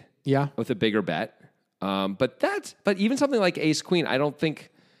 suited with a bigger bet. But even something like ace queen, I don't think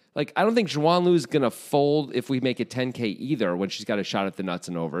Juan Lu's going to fold if we make it 10K either when she's got a shot at the nuts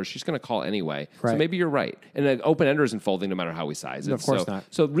and overs. She's going to call anyway. Right. So maybe you're right. And an open ender isn't folding no matter how we size it. Of course not.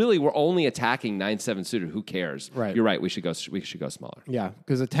 So really we're only attacking 9-7 suited. Who cares? Right. You're right. We should go smaller. Yeah,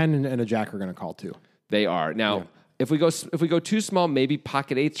 because a 10 and a jack are going to call too. They are. Now, if we go too small, maybe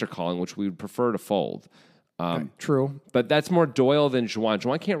pocket eights are calling, which we would prefer to fold. True. But that's more Doyle than Juan.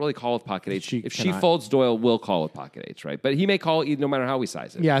 Juan can't really call with pocket eights. If she folds, Doyle will call with pocket eights, right? But he may call no matter how we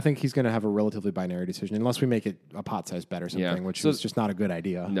size it. Yeah, I think he's going to have a relatively binary decision unless we make it a pot size bet or something, which is just not a good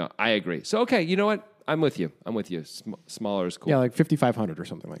idea. No, I agree. So, okay, you know what? I'm with you. Smaller is cool. Yeah, like 5,500 or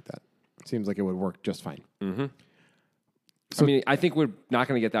something like that. Seems like it would work just fine. Mm-hmm. So, I mean, I think we're not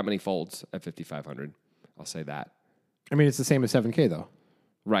going to get that many folds at 5,500. I'll say that. I mean, it's the same as 7K, though.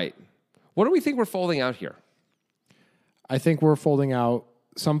 Right. What do we think we're folding out here? I think we're folding out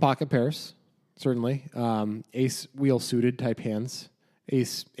some pocket pairs, certainly. Ace wheel suited type hands,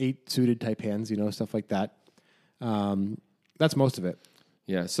 ace 8 suited type hands, stuff like that. That's most of it.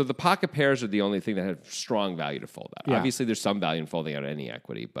 Yeah, so the pocket pairs are the only thing that have strong value to fold out. Yeah. Obviously, there's some value in folding out any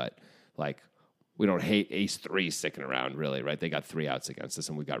equity, but like we don't hate ace 3 sticking around, really, right? They got 3 outs against us,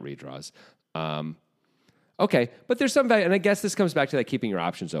 and we got redraws. Okay, but there's some value, and I guess this comes back to that keeping your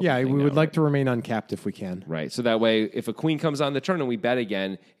options open. Yeah, we would like to remain uncapped if we can. Right, so that way, if a queen comes on the turn and we bet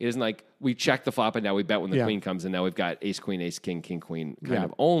again, it isn't like we check the flop and now we bet when the queen comes, and now we've got ace, queen, king, queen kind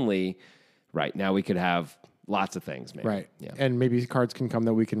of only. Right, now we could have lots of things, maybe. Right, and maybe cards can come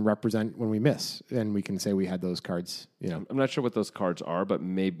that we can represent when we miss, and we can say we had those cards, I'm not sure what those cards are, but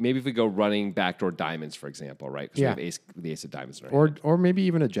maybe if we go running backdoor diamonds, for example, right? Because we have the ace of diamonds in our hand. Or maybe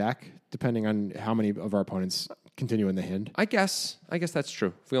even a jack, depending on how many of our opponents continue in the hand. I guess that's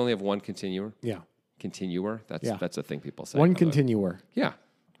true. If we only have one continuer. Yeah. Continuer, that's a thing people say. One continuer. Yeah.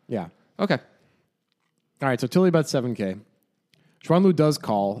 Yeah. Okay. All right, so Tilly bets 7K. Xuan Lu does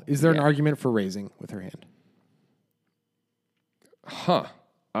call. Is there an argument for raising with her hand?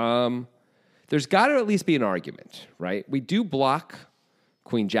 There's got to at least be an argument, right? We do block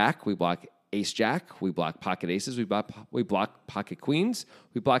queen jack, we block ace jack, we block pocket aces, we block pocket queens,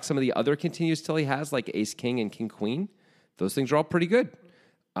 we block some of the other continues Tilly has, like ace king and king queen. Those things are all pretty good.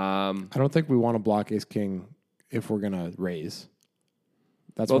 I don't think we want to block ace king if we're going to raise.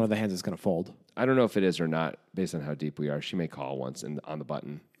 That's one of the hands that's going to fold. I don't know if it is or not, based on how deep we are. She may call once on the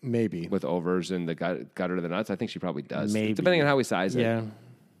button. Maybe. With overs and the gutter to the nuts. I think she probably does. Maybe. Depending on how we size it. Yeah. I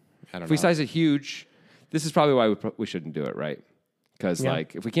don't know. If we size it huge, this is probably why we shouldn't do it, right? Because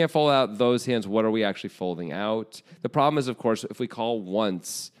if we can't fold out those hands, what are we actually folding out? The problem is, of course, if we call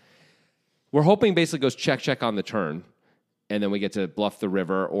once, we're hoping basically goes check on the turn, and then we get to bluff the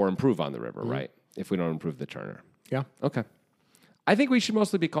river or improve on the river, right? If we don't improve the turner. Yeah. Okay. I think we should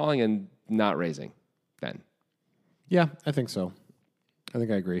mostly be calling and not raising then. Yeah, I think so. I think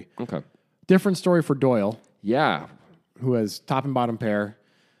I agree. Okay. Different story for Doyle. Yeah. Who has top and bottom pair.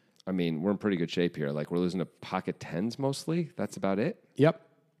 I mean, we're in pretty good shape here. Like, we're losing to pocket tens mostly. That's about it. Yep.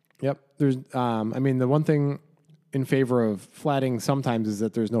 There's, the one thing in favor of flatting sometimes is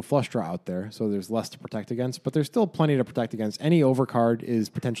that there's no flush draw out there, so there's less to protect against, but there's still plenty to protect against. Any overcard is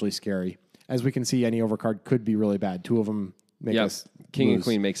potentially scary. As we can see, any overcard could be really bad. Two of them make us King lose. and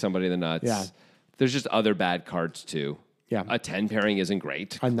queen make somebody the nuts. Yeah. There's just other bad cards, too. Yeah. A 10 pairing isn't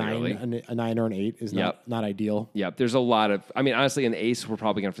great. A 9 or an 8 is not ideal. Yep. There's a lot of, honestly, an ace, we're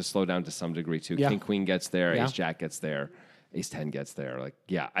probably going to have to slow down to some degree, too. Yeah. King, queen gets there. Ace, jack gets there. Ace 10 gets there.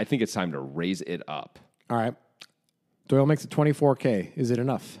 I think it's time to raise it up. All right. Doyle makes it 24K. Is it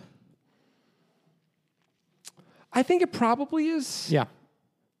enough? I think it probably is. Yeah.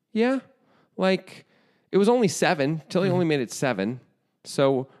 Yeah. It was only 7. Tilly only made it 7.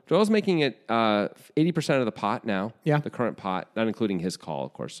 So Doyle's making it 80% of the pot now. Yeah. The current pot, not including his call,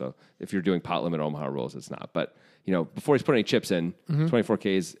 of course. So if you're doing pot limit Omaha rules, it's not. But, before he's putting any chips in,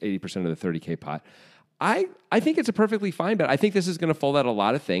 24K is 80% of the 30K pot. I think it's a perfectly fine bet. I think this is going to fold out a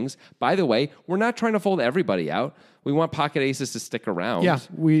lot of things. By the way, we're not trying to fold everybody out. We want pocket aces to stick around. Yeah,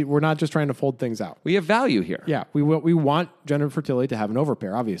 we're not just trying to fold things out. We have value here. Yeah, we want Jennifer Tilly to have an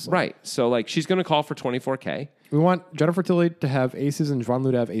overpair, obviously. Right. So, like, she's going to call for 24K. We want Jennifer Tilly to have aces and Jean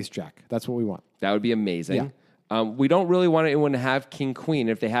Lou to have ace-jack. That's what we want. That would be amazing. Yeah. We don't really want anyone to have king-queen.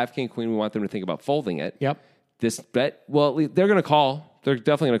 If they have king-queen, we want them to think about folding it. Yep. This bet, well, they're going to call. They're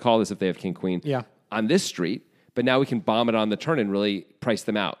definitely going to call this if they have king-queen. Yeah. On this street. But now we can bomb it on the turn and really price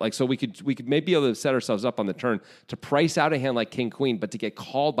them out. Like, so we could maybe be able to set ourselves up on the turn to price out a hand like king queen, but to get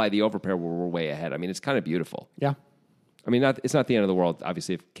called by the overpair where we're way ahead. I mean, it's kind of beautiful. Yeah. I mean, it's not the end of the world.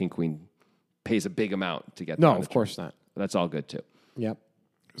 Obviously, if king queen pays a big amount to get no, of course not. But that's all good too. Yep.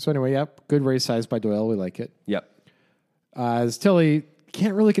 So anyway, yep, good raise size by Doyle. We like it. Yep. As Tilly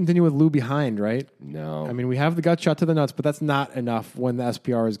can't really continue with Lou behind, right? No. I mean, we have the gut shot to the nuts, but that's not enough when the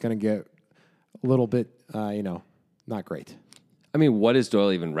SPR is going to get a little bit, not great. I mean, what is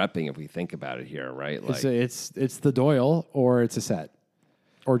Doyle even repping if we think about it here, right? Like, it's the Doyle or it's a set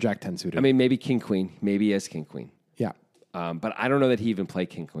or Jack 10 suited. I mean, maybe king queen. Maybe he has king queen. Yeah. But I don't know that he even played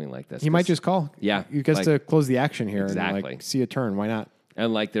king queen like this. He might just call. Yeah. You gets to close the action here Exactly. and see a turn. Why not?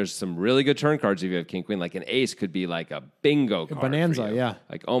 And like, there's some really good turn cards if you have king queen. Like an ace could be like a bingo card. Bonanza, for you. yeah.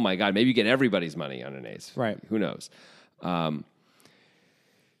 Like, oh my god, maybe you get everybody's money on an ace. Right. Who knows?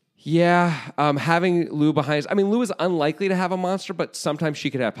 Having Lou behind. I mean, Lou is unlikely to have a monster, but sometimes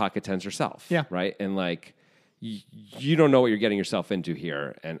she could have pocket tens herself. Yeah. Right. And like, you don't know what you're getting yourself into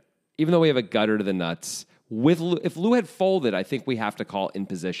here. And even though we have a gutter to the nuts with Lou, if Lou had folded, I think we have to call in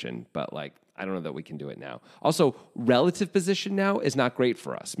position. But like, I don't know that we can do it now. Also, relative position now is not great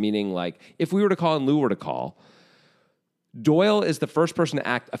for us. Meaning, like, if we were to call and Lou were to call, Doyle is the first person to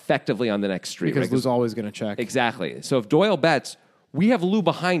act effectively on the next street. Because right? Lou's always going to check. Exactly. So if Doyle bets, we have Lou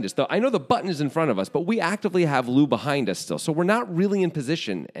behind us. Though I know the button is in front of us, but we actively have Lou behind us still. So we're not really in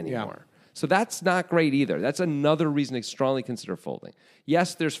position anymore. So that's not great either. That's another reason to strongly consider folding.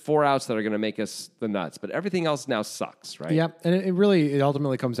 Yes, there's 4 outs that are going to make us the nuts, but everything else now sucks, right? Yeah, and it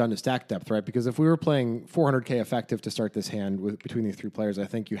ultimately comes down to stack depth, right? Because if we were playing 400K effective to start this hand between these 3 players, I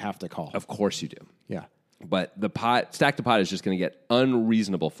think you have to call. Of course you do. Yeah. But the stack to pot is just going to get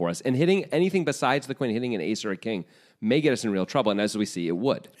unreasonable for us. And hitting anything besides the queen, hitting an ace or a king, may get us in real trouble. And as we see, it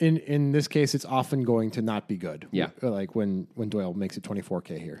would. In this case, it's often going to not be good. Yeah. Like when Doyle makes it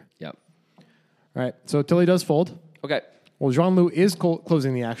 24K here. Yep. All right, so Tilly does fold. Okay. Well, Jean Lou is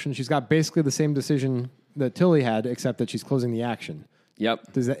closing the action. She's got basically the same decision that Tilly had, except that she's closing the action.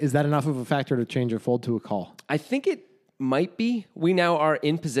 Yep. Is that enough of a factor to change a fold to a call? I think it might be. We now are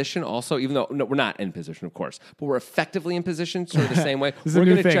in position also, even though we're not in position, of course, but we're effectively in position sort of the same way. We're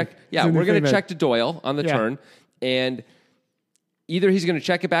going to check. Yeah, we're going to check to Doyle on the turn, and either he's going to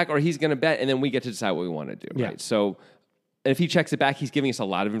check it back or he's going to bet, and then we get to decide what we want to do. Yeah. Right. So if he checks it back, he's giving us a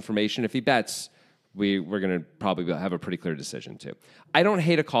lot of information. If he bets, we're going to probably have a pretty clear decision too. I don't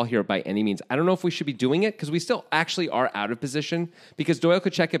hate a call here by any means. I don't know if we should be doing it because we still actually are out of position because Doyle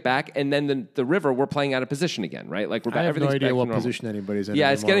could check it back and then the river, we're playing out of position again, right? Like we're I have no everything's idea back to what normal. position anybody's in.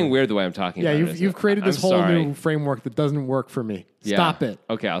 Yeah, it's anymore. getting weird the way I'm talking Yeah, about it. you've created this I'm whole sorry. new framework that doesn't work for me. Yeah. Stop it.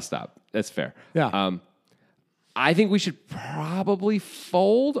 Okay, I'll stop. That's fair. Yeah. I think we should probably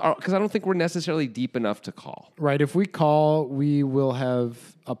fold because I don't think we're necessarily deep enough to call. Right. If we call, we will have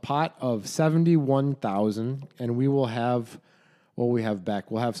a pot of 71,000, and we will have what we have back.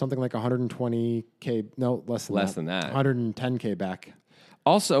 We'll have something like 120K. No, less than that. 110K back.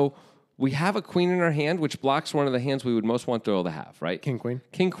 Also, we have a queen in our hand, which blocks one of the hands we would most want Doyle to have, right? King, queen.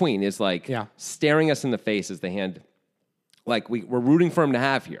 King, queen is like staring us in the face as the hand, like we're rooting for him to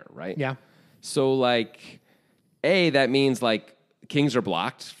have here, right? Yeah. So, like, that means, like, kings are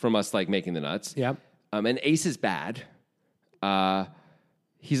blocked from us, like, making the nuts. Yep. And ace is bad.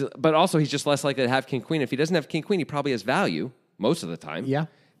 But also he's just less likely to have king, queen. If he doesn't have king, queen, he probably has value most of the time. Yeah.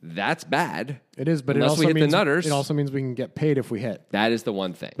 That's bad. It is, but unless it also we hit means the nutters. It also means we can get paid if we hit. That is the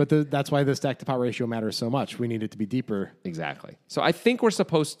one thing. But that's why the stack to pot ratio matters so much. We need it to be deeper. Exactly. So I think we're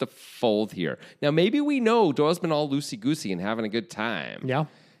supposed to fold here. Now, maybe we know Doyle's been all loosey-goosey and having a good time. Yeah.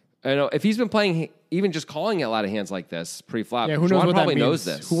 I know if he's been playing, even just calling a lot of hands like this pre-flop, Yeah, who knows what probably that means? knows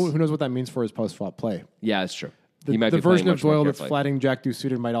this. Who knows what that means for his post-flop play? Yeah, it's true. The, he might the be playing version of much more Doyle that's carefully. flatting Jack deuce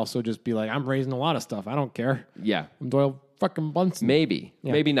suited might also just be like, I'm raising a lot of stuff. I don't care. Yeah. I'm Doyle fucking Brunson. Maybe.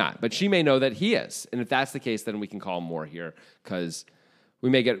 Maybe not. But she may know that he is. And if that's the case, then we can call more here because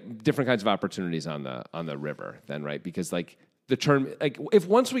we may get different kinds of opportunities on the river then, right? Because like the turn, like if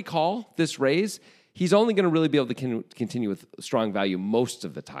once we call this raise, he's only going to really be able to continue with strong value most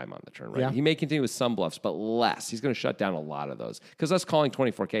of the time on the turn, right? Yeah. He may continue with some bluffs, but less. He's going to shut down a lot of those because us calling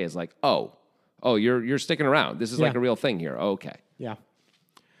 24K is like, oh, Oh, you're sticking around. This is like a real thing here. Oh, okay. Yeah.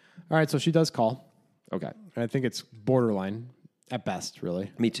 All right, so she does call. Okay. And I think it's borderline at best,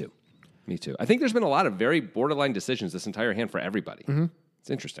 really. Me too. I think there's been a lot of very borderline decisions this entire hand for everybody. It's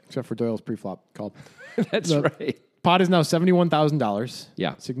interesting. Except for Doyle's pre-flop called. That's right. Pot is now $71,000.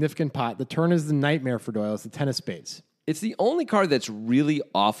 Yeah. Significant pot. The turn is the nightmare for Doyle. It's the 10 of spades. It's the only card that's really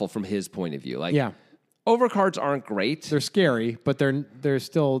awful from his point of view. Like, overcards aren't great. They're scary, but they're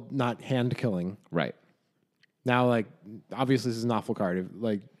still not hand killing. Right. Now, like, obviously this is an awful card.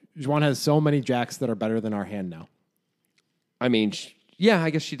 Like, Juan has so many jacks that are better than our hand now. I mean, I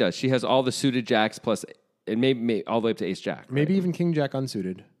guess she does. She has all the suited jacks plus, and maybe all the way up to ace jack. Right? Maybe even king jack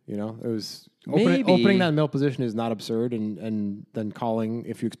unsuited. You know, it was opening that middle position is not absurd, and then calling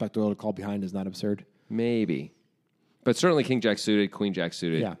if you expect Doyle to call behind is not absurd. Maybe, but certainly king jack suited, queen jack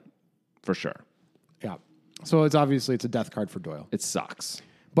suited. Yeah, for sure. Yeah. So it's a death card for Doyle. It sucks.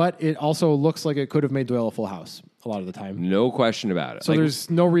 But it also looks like it could have made Doyle a full house a lot of the time. No question about it. So there's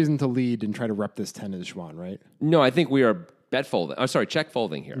no reason to lead and try to rep this 10 as Schwan, right? No, I think we are bet folding. Oh, sorry, check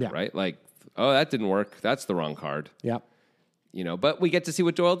folding here, Yeah. right? Like, oh, that didn't work. That's the wrong card. Yeah. You know, but we get to see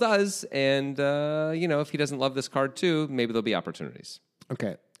what Doyle does. And, you know, if he doesn't love this card too, maybe there'll be opportunities.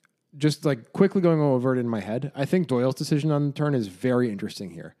 Okay. Just like quickly going over it in my head, I think Doyle's decision on the turn is very interesting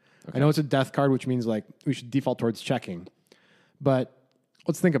here. Okay. I know it's a death card, which means like we should default towards checking. But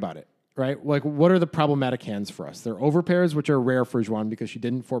let's think about it, right? Like, what are the problematic hands for us? There are overpairs, which are rare for Juan because she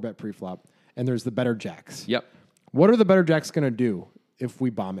didn't 4-bet preflop, and there's the better jacks. Yep. What are the better jacks going to do if we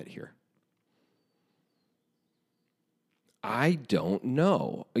bomb it here? I don't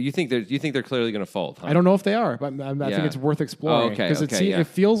know. You think they're clearly going to fold? Huh? I don't know if they are, but I think it's worth exploring. Oh, okay, because okay, it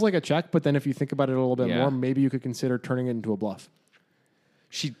feels like a check, but then if you think about it a little bit Yeah. more, maybe you could consider turning it into a bluff.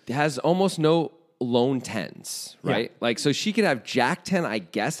 She has almost no lone tens, right? Yeah. Like, so she could have jack 10, I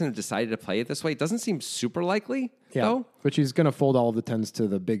guess, and have decided to play it this way. It doesn't seem super likely, though. But she's going to fold all of the tens to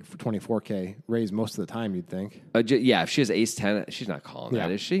the big 24K raise most of the time, you'd think. Yeah, if she has ace 10, she's not calling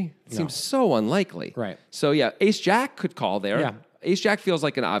that, is she? It seems so unlikely. Right. So, yeah, ace jack could call there. Yeah. Ace jack feels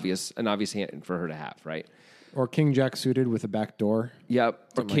like an obvious hand for her to have, right? Or king jack suited with a back door.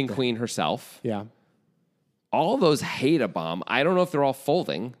 Yep. Or king queen herself. Yeah. All those hate a bomb. I don't know if they're all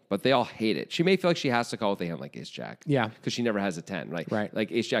folding, but they all hate it. She may feel like she has to call with a hand like ace jack. Yeah. Because she never has a 10, right? Right. Like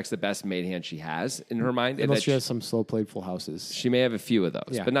ace jack's the best made hand she has in her mind. Unless she has some slow played full houses. She may have a few of those,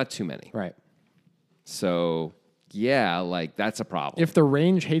 Yeah. but not too many. Right. So, yeah, like that's a problem. If the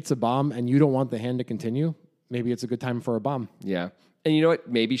range hates a bomb and you don't want the hand to continue, maybe it's a good time for a bomb. Yeah. And you know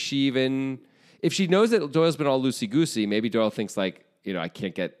what? Maybe she even, if she knows that Doyle's been all loosey-goosey, maybe Doyle thinks like, you know, I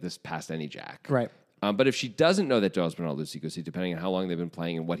can't get this past any jack. Right. But if she doesn't know that Doyle's been all loosey-goosey, depending on how long they've been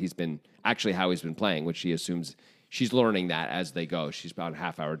playing and what he's been, actually how he's been playing, which she assumes she's learning that as they go. She's about a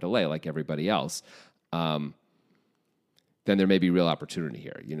half-hour delay like everybody else. Then there may be real opportunity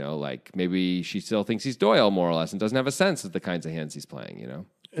here, you know? Like maybe she still thinks he's Doyle more or less and doesn't have a sense of the kinds of hands he's playing, you know?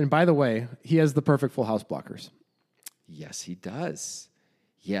 And by the way, he has the perfect full house blockers. Yes, he does.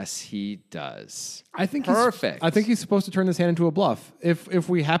 Yes, he does. I think perfect. I think he's supposed to turn this hand into a bluff. If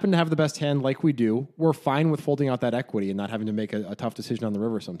we happen to have the best hand like we do, we're fine with folding out that equity and not having to make a tough decision on the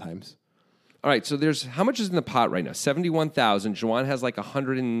river sometimes. All right, so there's how much is in the pot right now? 71,000. Juan has like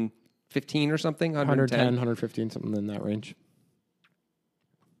 115 or something. 110, 115, something in that range.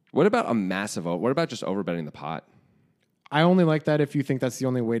 What about a massive? What about just overbetting the pot? I only like that if you think that's the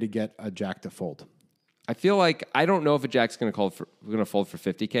only way to get a jack to fold. I feel like I don't know if a jack's going to fold for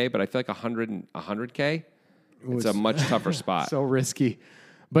 50K, but I feel like 100K. It's a much tougher spot. So risky,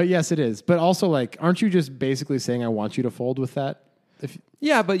 but yes, it is. But also, like, aren't you just basically saying I want you to fold with that?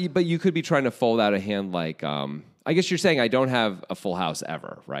 Yeah, but you could be trying to fold out a hand like I guess you're saying I don't have a full house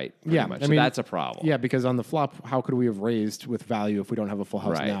ever, right? Pretty Yeah, much. I So mean, that's a problem. Yeah, because on the flop, how could we have raised with value if we don't have a full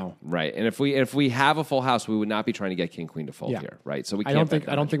house Right, now? right. And if we have a full house, we would not be trying to get king queen to fold here, right? So we can't.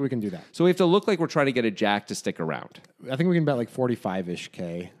 I don't think we can do that. So we have to look like we're trying to get a jack to stick around. I think we can bet like 45-ish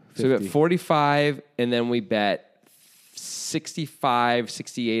K. 50. So we bet 45, and then we bet 65,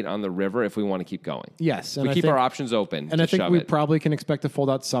 68 on the river if we want to keep going. Yes. And we keep our options open. And I think we it. probably can expect to fold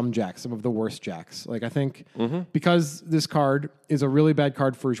out some jacks, some of the worst jacks. Like I think because this card is a really bad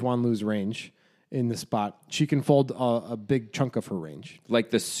card for Juan Lu's range in the spot, she can fold a big chunk of her range. Like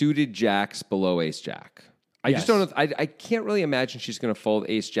the suited jacks below ace jack. I just don't know. I can't really imagine she's going to fold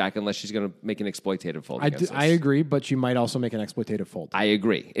ace jack unless she's going to make an exploitative fold. I agree, but she might also make an exploitative fold. I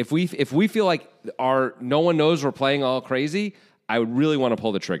agree. If we feel like no one knows we're playing all crazy, I would really want to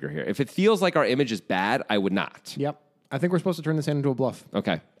pull the trigger here. If it feels like our image is bad, I would not. Yep. I think we're supposed to turn this hand into a bluff.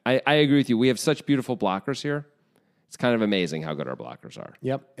 Okay. I agree with you. We have such beautiful blockers here. It's kind of amazing how good our blockers are.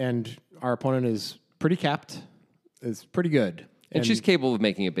 Yep. And our opponent is pretty capped. It's pretty good. And she's capable of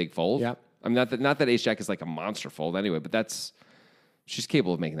making a big fold. Yep. I mean, not that ace jack is like a monster fold anyway, but she's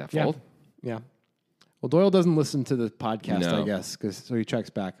capable of making that fold. Yeah. Well, Doyle doesn't listen to the podcast, No. I guess, so he checks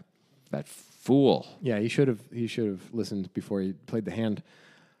back. That fool. Yeah, he should have listened before he played the hand.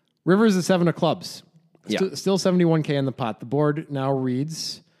 River is a 7 of clubs. Still 71K in the pot. The board now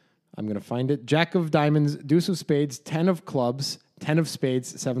reads, I'm going to find it, Jack of diamonds, deuce of spades, 10 of clubs, 10 of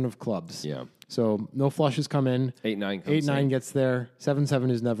spades, 7 of clubs. Yeah. So no flushes come in. 8-9 comes 8-9 in. gets there.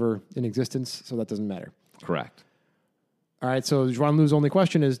 7-7 is never in existence, so that doesn't matter. Correct. All right, so Juan Lu's only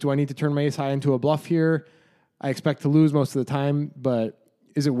question is, do I need to turn my ace high into a bluff here? I expect to lose most of the time, but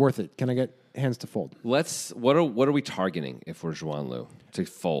is it worth it? Can I get hands to fold? What are we targeting if we're Juan Lu to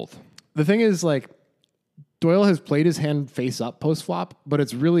fold? The thing is, like, Doyle has played his hand face up post flop, but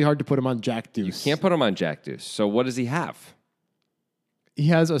it's really hard to put him on jack deuce. Can't put him on jack deuce. So what does he have? He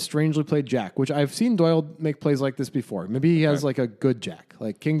has a strangely played jack, which I've seen Doyle make plays like this before. Maybe he has like a good jack,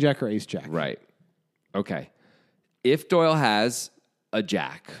 like king jack or ace jack. Right. Okay. If Doyle has a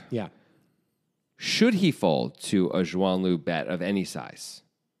jack, Yeah. should he fold to a Juan Lu bet of any size?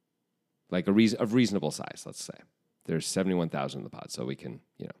 Like of reasonable size, let's say. There's 71,000 in the pot, so we can,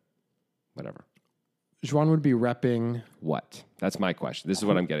 whatever. Juan would be repping What? That's my question. This is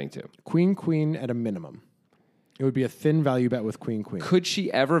what I'm getting to. queen at a minimum. It would be a thin value bet with queen. Could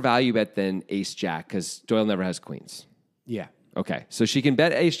she ever value bet then ace jack? Because Doyle never has queens. Yeah. Okay. So she can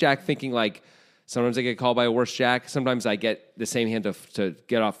bet ace jack thinking like, sometimes I get called by a worse jack. Sometimes I get the same hand to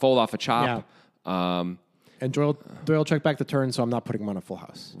get off, fold off a chop. Yeah. And Doyle checked back the turn, so I'm not putting him on a full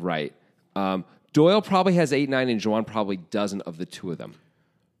house. Right. Doyle probably has 8-9, and Juan probably doesn't of the two of them.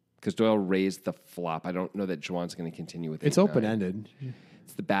 Because Doyle raised the flop. I don't know that Juan's going to continue with it. It's open-ended.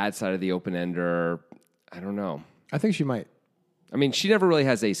 It's the bad side of the open-ender. I don't know. I think she might. I mean, she never really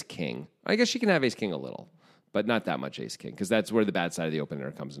has ace-king. I guess she can have ace-king a little, but not that much ace-king, because that's where the bad side of the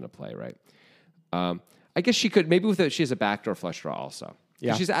open-ender comes into play, right? I guess she could, maybe she has a backdoor flush draw also.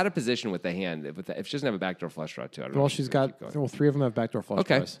 Yeah. She's out of position with the hand. If she doesn't have a backdoor flush draw too, I don't know. Well, if she's she's gonna got, keep going. 3 of them have backdoor flush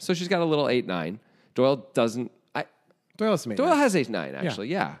Okay, draws. so she's got a little 8-9. Doyle doesn't. Doyle has some 8-9. Doyle has ace-9, actually,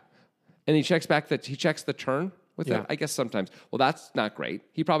 yeah. And he checks the turn with Yeah. it, I guess sometimes. Well, that's not great.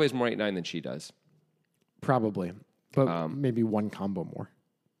 He probably has more 8-9 than she does. Probably. But maybe one combo more.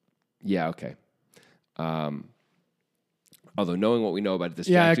 Yeah, okay. Although knowing what we know about this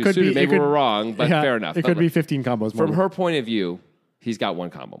Yeah, jack it deuce could suited, be. maybe we're wrong, but fair enough. It But could be 15 combos more. from her point of view, he's got one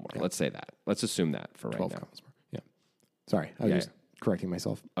combo more. Let's say that. Let's assume that for right 12 now. combos more. Yeah. Sorry. I was just correcting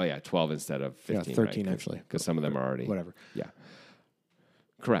myself. Oh, yeah, 12 instead of 15. Yeah, 13 actually. Because some of them are already. Whatever. Yeah.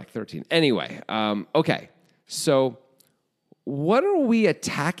 Correct, 13. Anyway, okay. So what are we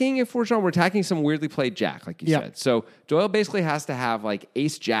attacking if we're John? We're attacking some weirdly played jack, like you said. So Doyle basically has to have like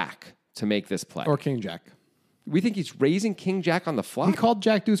ace jack to make this play. Or king jack. We think he's raising king jack on the flop? He called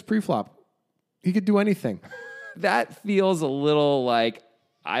jack deuce pre-flop. He could do anything. That feels a little like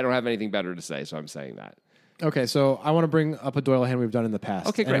I don't have anything better to say, so I'm saying that. Okay, so I want to bring up a Doyle hand we've done in the past.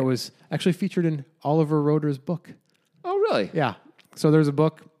 Okay, great. And it was actually featured in Oliver Roeder's book. Oh, really? Yeah. So there's a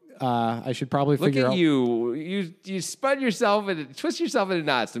book. I should probably Look figure at out. you spun yourself and twist yourself into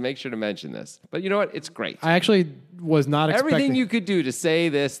knots to make sure to mention this. But you know what? It's great. I actually was not expecting. Everything you could do to say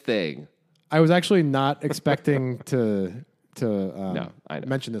this thing. I was actually not expecting to No, I know.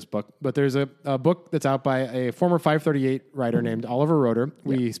 mention this book, but there's a book that's out by a former 538 writer named Oliver Roeder.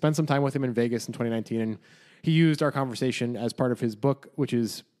 We spent some time with him in Vegas in 2019, and he used our conversation as part of his book, which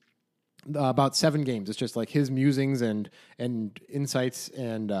is about 7 games. It's just like his musings and insights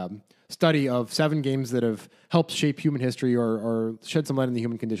and study of 7 games that have helped shape human history or shed some light on the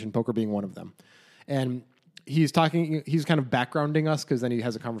human condition, poker being one of them. And he's kind of backgrounding us because then he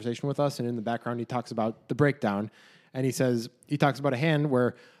has a conversation with us, and in the background he talks about the breakdown, and he talks about a hand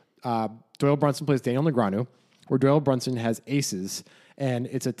where Doyle Brunson plays Daniel Negreanu, where Doyle Brunson has aces, and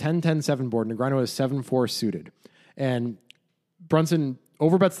it's a 10-10-7 board. Negreanu is 7-4 suited, and Brunson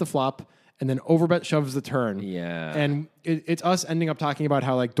overbets the flop and then overbet shoves the turn. Yeah. And it's us ending up talking about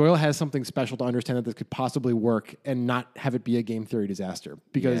how like Doyle has something special to understand that this could possibly work and not have it be a game theory disaster.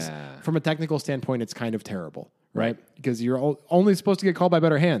 Because from a technical standpoint, it's kind of terrible, right? Because you're only supposed to get called by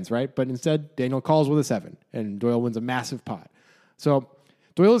better hands, right? But instead, Daniel calls with a 7 and Doyle wins a massive pot. So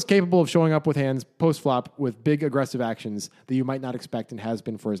Doyle is capable of showing up with hands post-flop with big aggressive actions that you might not expect and has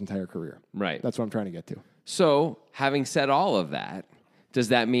been for his entire career. Right. That's what I'm trying to get to. So, having said all of that, does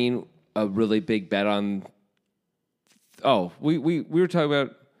that mean a really big bet on? Oh, we were talking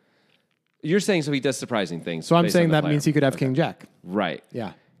about. You're saying so he does surprising things. So I'm based on saying the that player. means he could have King Jack. Right.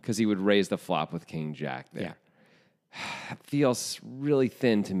 Yeah. Because he would raise the flop with King Jack there. feels really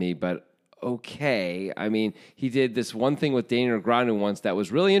thin to me, but okay. I mean, he did this one thing with Daniel Negreanu once that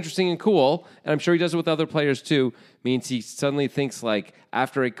was really interesting and cool, and I'm sure he does it with other players too. Means he suddenly thinks like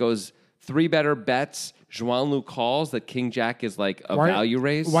after it goes 3 better bets, Juan-Lu calls that King Jack is like a value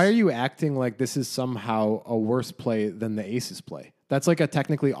raise. Why are you acting like this is somehow a worse play than the aces play? That's like a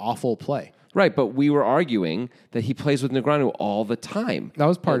technically awful play. Right, but we were arguing that he plays with Negreanu all the time. That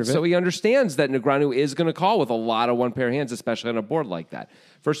was part of it. So he understands that Negreanu is going to call with a lot of one-pair hands, especially on a board like that.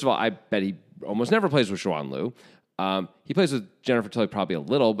 First of all, I bet he almost never plays with Juan-Lu. He plays with Jennifer Tilly probably a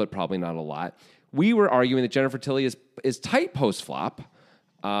little, but probably not a lot. We were arguing that Jennifer Tilly is tight post-flop.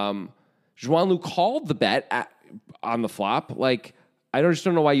 Juan-Lu called the bet on the flop. Like, I just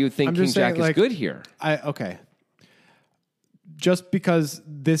don't know why you would think King Jack is good here. Okay. Just because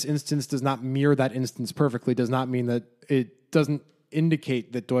this instance does not mirror that instance perfectly does not mean that it doesn't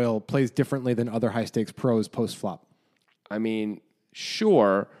indicate that Doyle plays differently than other high-stakes pros post-flop. I mean,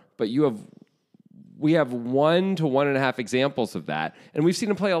 sure, but we have 1 to 1.5 examples of that, and we've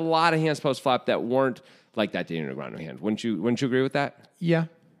seen him play a lot of hands post-flop that weren't like that Daniel Negreanu hand. Wouldn't you agree with that? Yeah.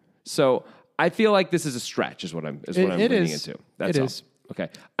 So I feel like this is a stretch, is what I'm leaning into. That's all. Is. Okay.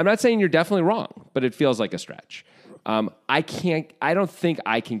 I'm not saying you're definitely wrong, but it feels like a stretch. I don't think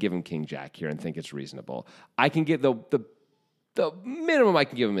I can give him King Jack here and think it's reasonable. I can give the minimum I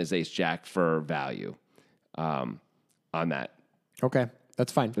can give him is Ace Jack for value on that. Okay.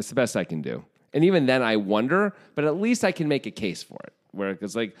 That's fine. That's the best I can do. And even then I wonder, but at least I can make a case for it. Where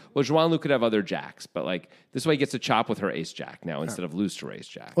it's like, well, Juan-Lu could have other jacks, but like this way he gets to chop with her Ace Jack now instead of lose to her Ace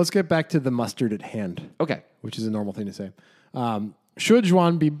Jack. Let's get back to the mustard at hand. Okay. Which is a normal thing to say. Should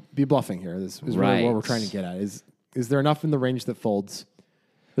Juan be bluffing here? This is really what we're trying to get at. Is there enough in the range that folds?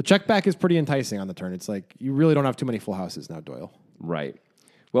 The check back is pretty enticing on the turn. It's like you really don't have too many full houses now, Doyle. Right.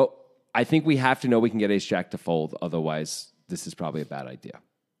 Well, I think we have to know we can get Ace Jack to fold. Otherwise, this is probably a bad idea.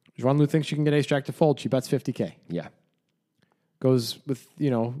 Juan-Lu thinks she can get Ace Jack to fold. She bets $50K. Yeah. Goes with,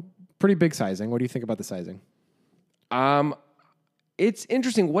 pretty big sizing. What do you think about the sizing? It's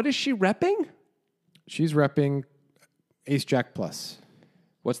interesting. What is she repping? She's repping Ace Jack plus.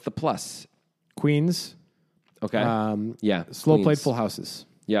 What's the plus? Queens. Okay. Yeah. Slow Queens. played full houses.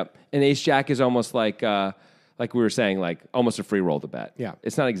 Yep. And Ace Jack is almost like we were saying, like almost a free roll to bet. Yeah.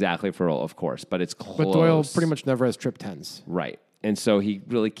 It's not exactly a free roll, of course, but it's close. But Doyle pretty much never has trip tens. Right. And so he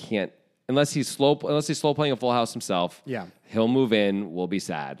really can't, unless he's slow playing a full house himself. Yeah. He'll move in. We'll be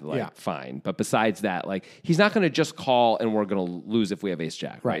sad. Fine. But besides that, he's not going to just call and we're going to lose if we have Ace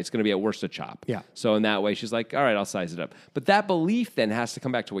Jack. Right. It's going to be at worst a chop. Yeah. So in that way, she's like, all right, I'll size it up. But that belief then has to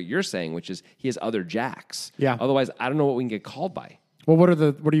come back to what you're saying, which is he has other jacks. Yeah. Otherwise, I don't know what we can get called by. Well, what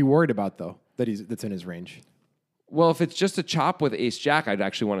are you worried about though that's in his range? Well, if it's just a chop with Ace Jack, I'd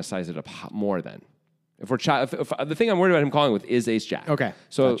actually want to size it up more then. If the thing I'm worried about him calling with is Ace Jack. Okay.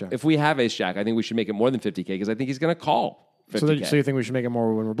 So gotcha. if we have Ace Jack, I think we should make it more than $50K because I think he's going to call $50K. So you think we should make it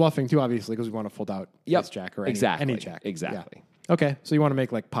more when we're bluffing too, obviously, because we want to fold out Ace Jack or any jack. Exactly. Yeah. Okay. So you want to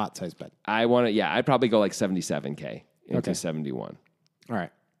make like pot size bet. I'd probably go like 77K into 71. All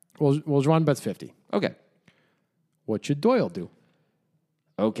right. Well, Juan bets 50. Okay. What should Doyle do?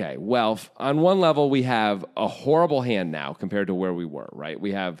 Okay. Well, on one level, we have a horrible hand now compared to where we were, right?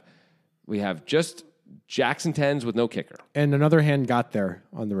 We have just jacks and tens with no kicker. And another hand got there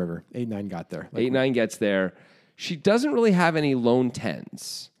on the river. 8-9 got there. 8-9 gets there. She doesn't really have any lone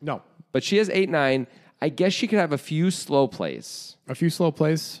tens. No. But she has 8-9. I guess she could have a few slow plays. A few slow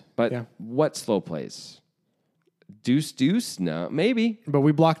plays. But yeah. What slow plays? Deuce? No. Maybe. But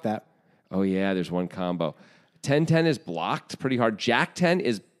we blocked that. Oh, yeah, there's one combo. 10-10 is blocked pretty hard. Jack-10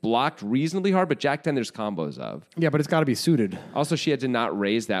 is blocked reasonably hard, but Jack-10 there's combos of. Yeah, but it's got to be suited. Also, she had to not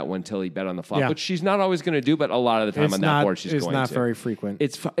raise that one till he bet on the flop, Yeah. which she's not always going to do, but a lot of the time on that board she's going to. It's not very frequent.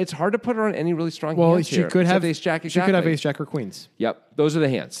 It's hard to put her on any really strong Well, hands she here. could have Ace Jack. She could have Ace Jack or Queens. Yep, those are the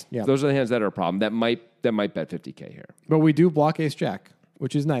hands. Yeah. Those are the hands that are a problem. That might bet $50K here. But we do block Ace Jack,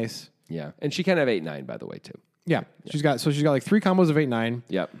 which is nice. Yeah, and she can have 8-9 by the way too. Yeah. She's got like 3 combos of 8-9.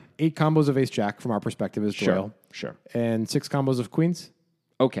 Yep. 8 combos of Ace Jack from our perspective as Doyle. Sure. And 6 combos of Queens.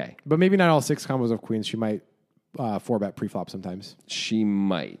 Okay. But maybe not all 6 combos of Queens. She might 4-bet pre-flop sometimes. She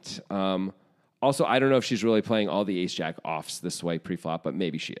might. Also, I don't know if she's really playing all the Ace Jack offs this way pre-flop, but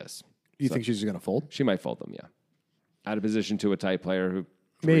maybe she is. You think she's going to fold? She might fold them, yeah. Out of position to a tight player who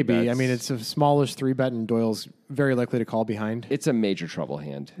maybe. bets. I mean, it's a smallish 3-bet, and Doyle's very likely to call behind. It's a major trouble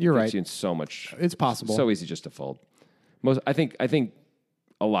hand. You're right. Puts you in so much. It's possible. So easy just to fold. I think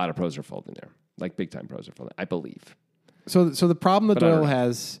a lot of pros are folding there. Like big time pros are folding. I believe. So the problem that Doyle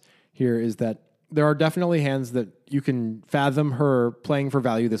has here is that there are definitely hands that you can fathom her playing for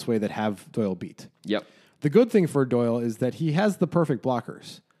value this way that have Doyle beat. Yep. The good thing for Doyle is that he has the perfect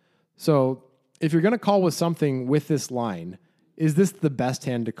blockers. So if you're going to call with something with this line, is this the best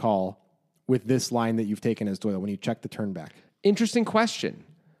hand to call with this line that you've taken as Doyle when you check the turn back? Interesting question.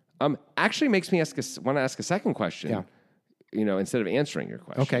 Actually makes me want to ask a second question. Yeah. Instead of answering your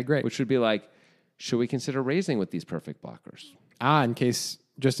question. Okay, great. Which would be like, should we consider raising with these perfect blockers?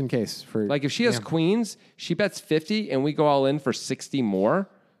 Just in case. Like if she has queens, she bets 50 and we go all in for 60 more.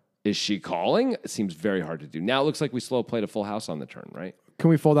 Is she calling? It seems very hard to do. Now it looks like we slow played a full house on the turn, right? Can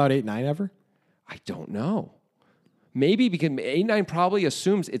we fold out 8-9 ever? I don't know. Maybe because 8-9 probably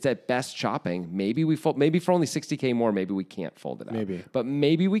assumes it's at best chopping. Maybe we fold. Maybe for only 60K more, maybe we can't fold it out. Maybe. But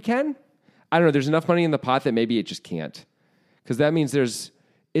maybe we can. I don't know. There's enough money in the pot that maybe it just can't. Because that means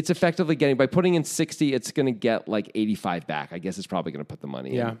it's effectively getting, by putting in 60, it's going to get like 85 back. I guess it's probably going to put the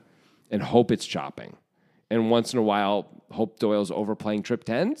money in. And hope it's chopping. And once in a while, hope Doyle's overplaying trip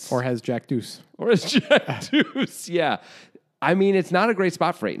tens. Or has Jack Deuce. Yeah. I mean, it's not a great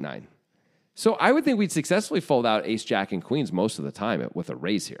spot for 8-9. So I would think we'd successfully fold out ace, jack, and queens most of the time with a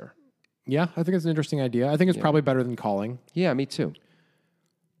raise here. Yeah, I think it's an interesting idea. I think it's probably better than calling. Yeah, me too.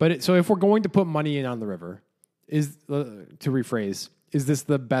 But so if we're going to put money in on the river, to rephrase, is this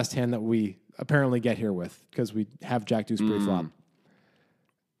the best hand that we apparently get here with? Because we have Jack Deuce pre-flop.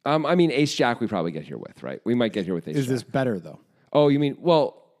 I mean, ace, jack, we probably get here with, right? We might get here with ace, Is jack. this better, though? Oh, you mean,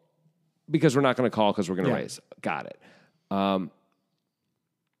 well, because we're not going to call because we're going to raise. Got it.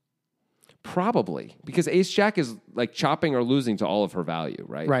 Probably. Because ace, jack is like chopping or losing to all of her value,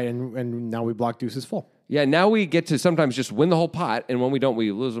 right? Right, and now we block deuces full. Yeah, now we get to sometimes just win the whole pot, and when we don't,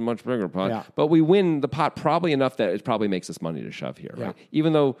 we lose a much bigger pot. Yeah. But we win the pot probably enough that it probably makes us money to shove here, right?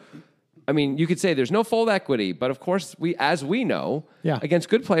 Even though, I mean, you could say there's no fold equity, but of course, as we know, against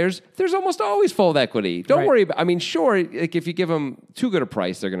good players, there's almost always fold equity. Don't worry about, I mean, sure, like if you give them too good a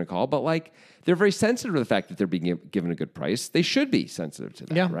price, they're going to call, but like they're very sensitive to the fact that they're being given a good price. They should be sensitive to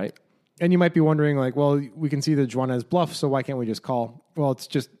that, right? And you might be wondering, like, well, we can see that Juan has bluff, so why can't we just call? Well, it's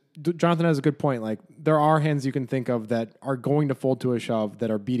just, Jonathan has a good point. Like, there are hands you can think of that are going to fold to a shove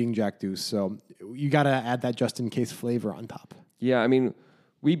that are beating Jack Deuce. So you got to add that just in case flavor on top. Yeah, I mean,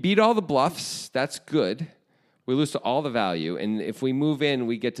 we beat all the bluffs. That's good. We lose to all the value. And if we move in,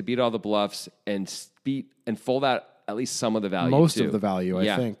 we get to beat all the bluffs and beat and fold out at least some of the value. Most of the value,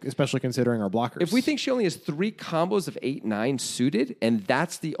 I think, especially considering our blockers. If we think she only has 3 combos of 8-9 suited, and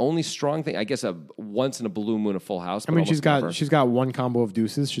that's the only strong thing, I guess a once in a blue moon, a full house. I mean, she's got 1 combo of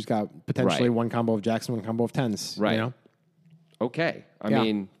deuces. She's got potentially 1 combo of jacks and 1 combo of tens. Right. You know? Okay. I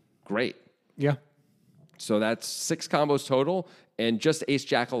mean, great. Yeah. So that's 6 combos total, and just ace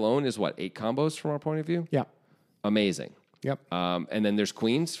jack alone is what, 8 combos from our point of view? Yeah. Amazing. Yep. And then there's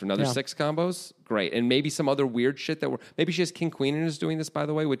queens for another 6 combos. Great. And maybe some other weird shit maybe she has king queen and is doing this, by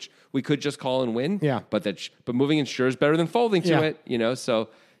the way, which we could just call and win. Yeah. But moving in sure is better than folding to it, you know? So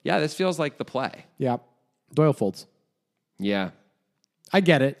yeah, this feels like the play. Yeah. Doyle folds. Yeah. I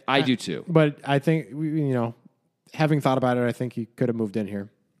get it. I do too. But I think, having thought about it, I think he could have moved in here.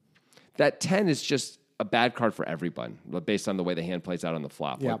 That 10 is just a bad card for everyone, based on the way the hand plays out on the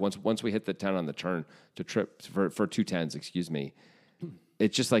flop. Yeah. Like once we hit the 10 on the turn to trip for 2 10s, excuse me,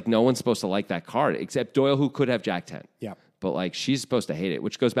 it's just like no one's supposed to like that card except Doyle, who could have jack 10. Yeah. But like she's supposed to hate it,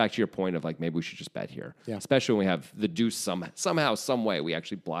 which goes back to your point of like maybe we should just bet here. Yeah. Especially when we have the deuce somehow, some way we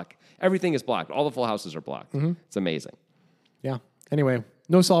actually block. Everything is blocked. All the full houses are blocked. Mm-hmm. It's amazing. Yeah. Anyway,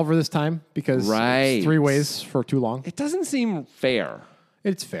 no solver this time because it's 3 ways for too long. It doesn't seem fair.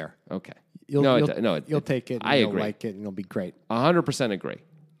 It's fair. Okay. You'll take it. And you'll agree. like it, and it'll be great. 100% agree.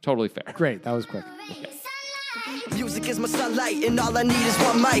 Totally fair. Great. That was quick. Okay. Music is my sunlight, and all I need is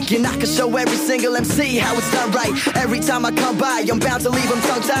one mic. And I can show every single MC how it's done right. Every time I come by, I'm bound to leave them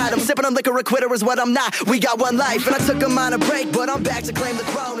tongue-tied. I'm sipping on liquor, a quitter is what I'm not. We got one life, and I took a minor break, but I'm back to claim the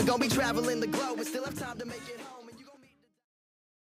throne. And gonna be traveling the globe, and still have time to make it home.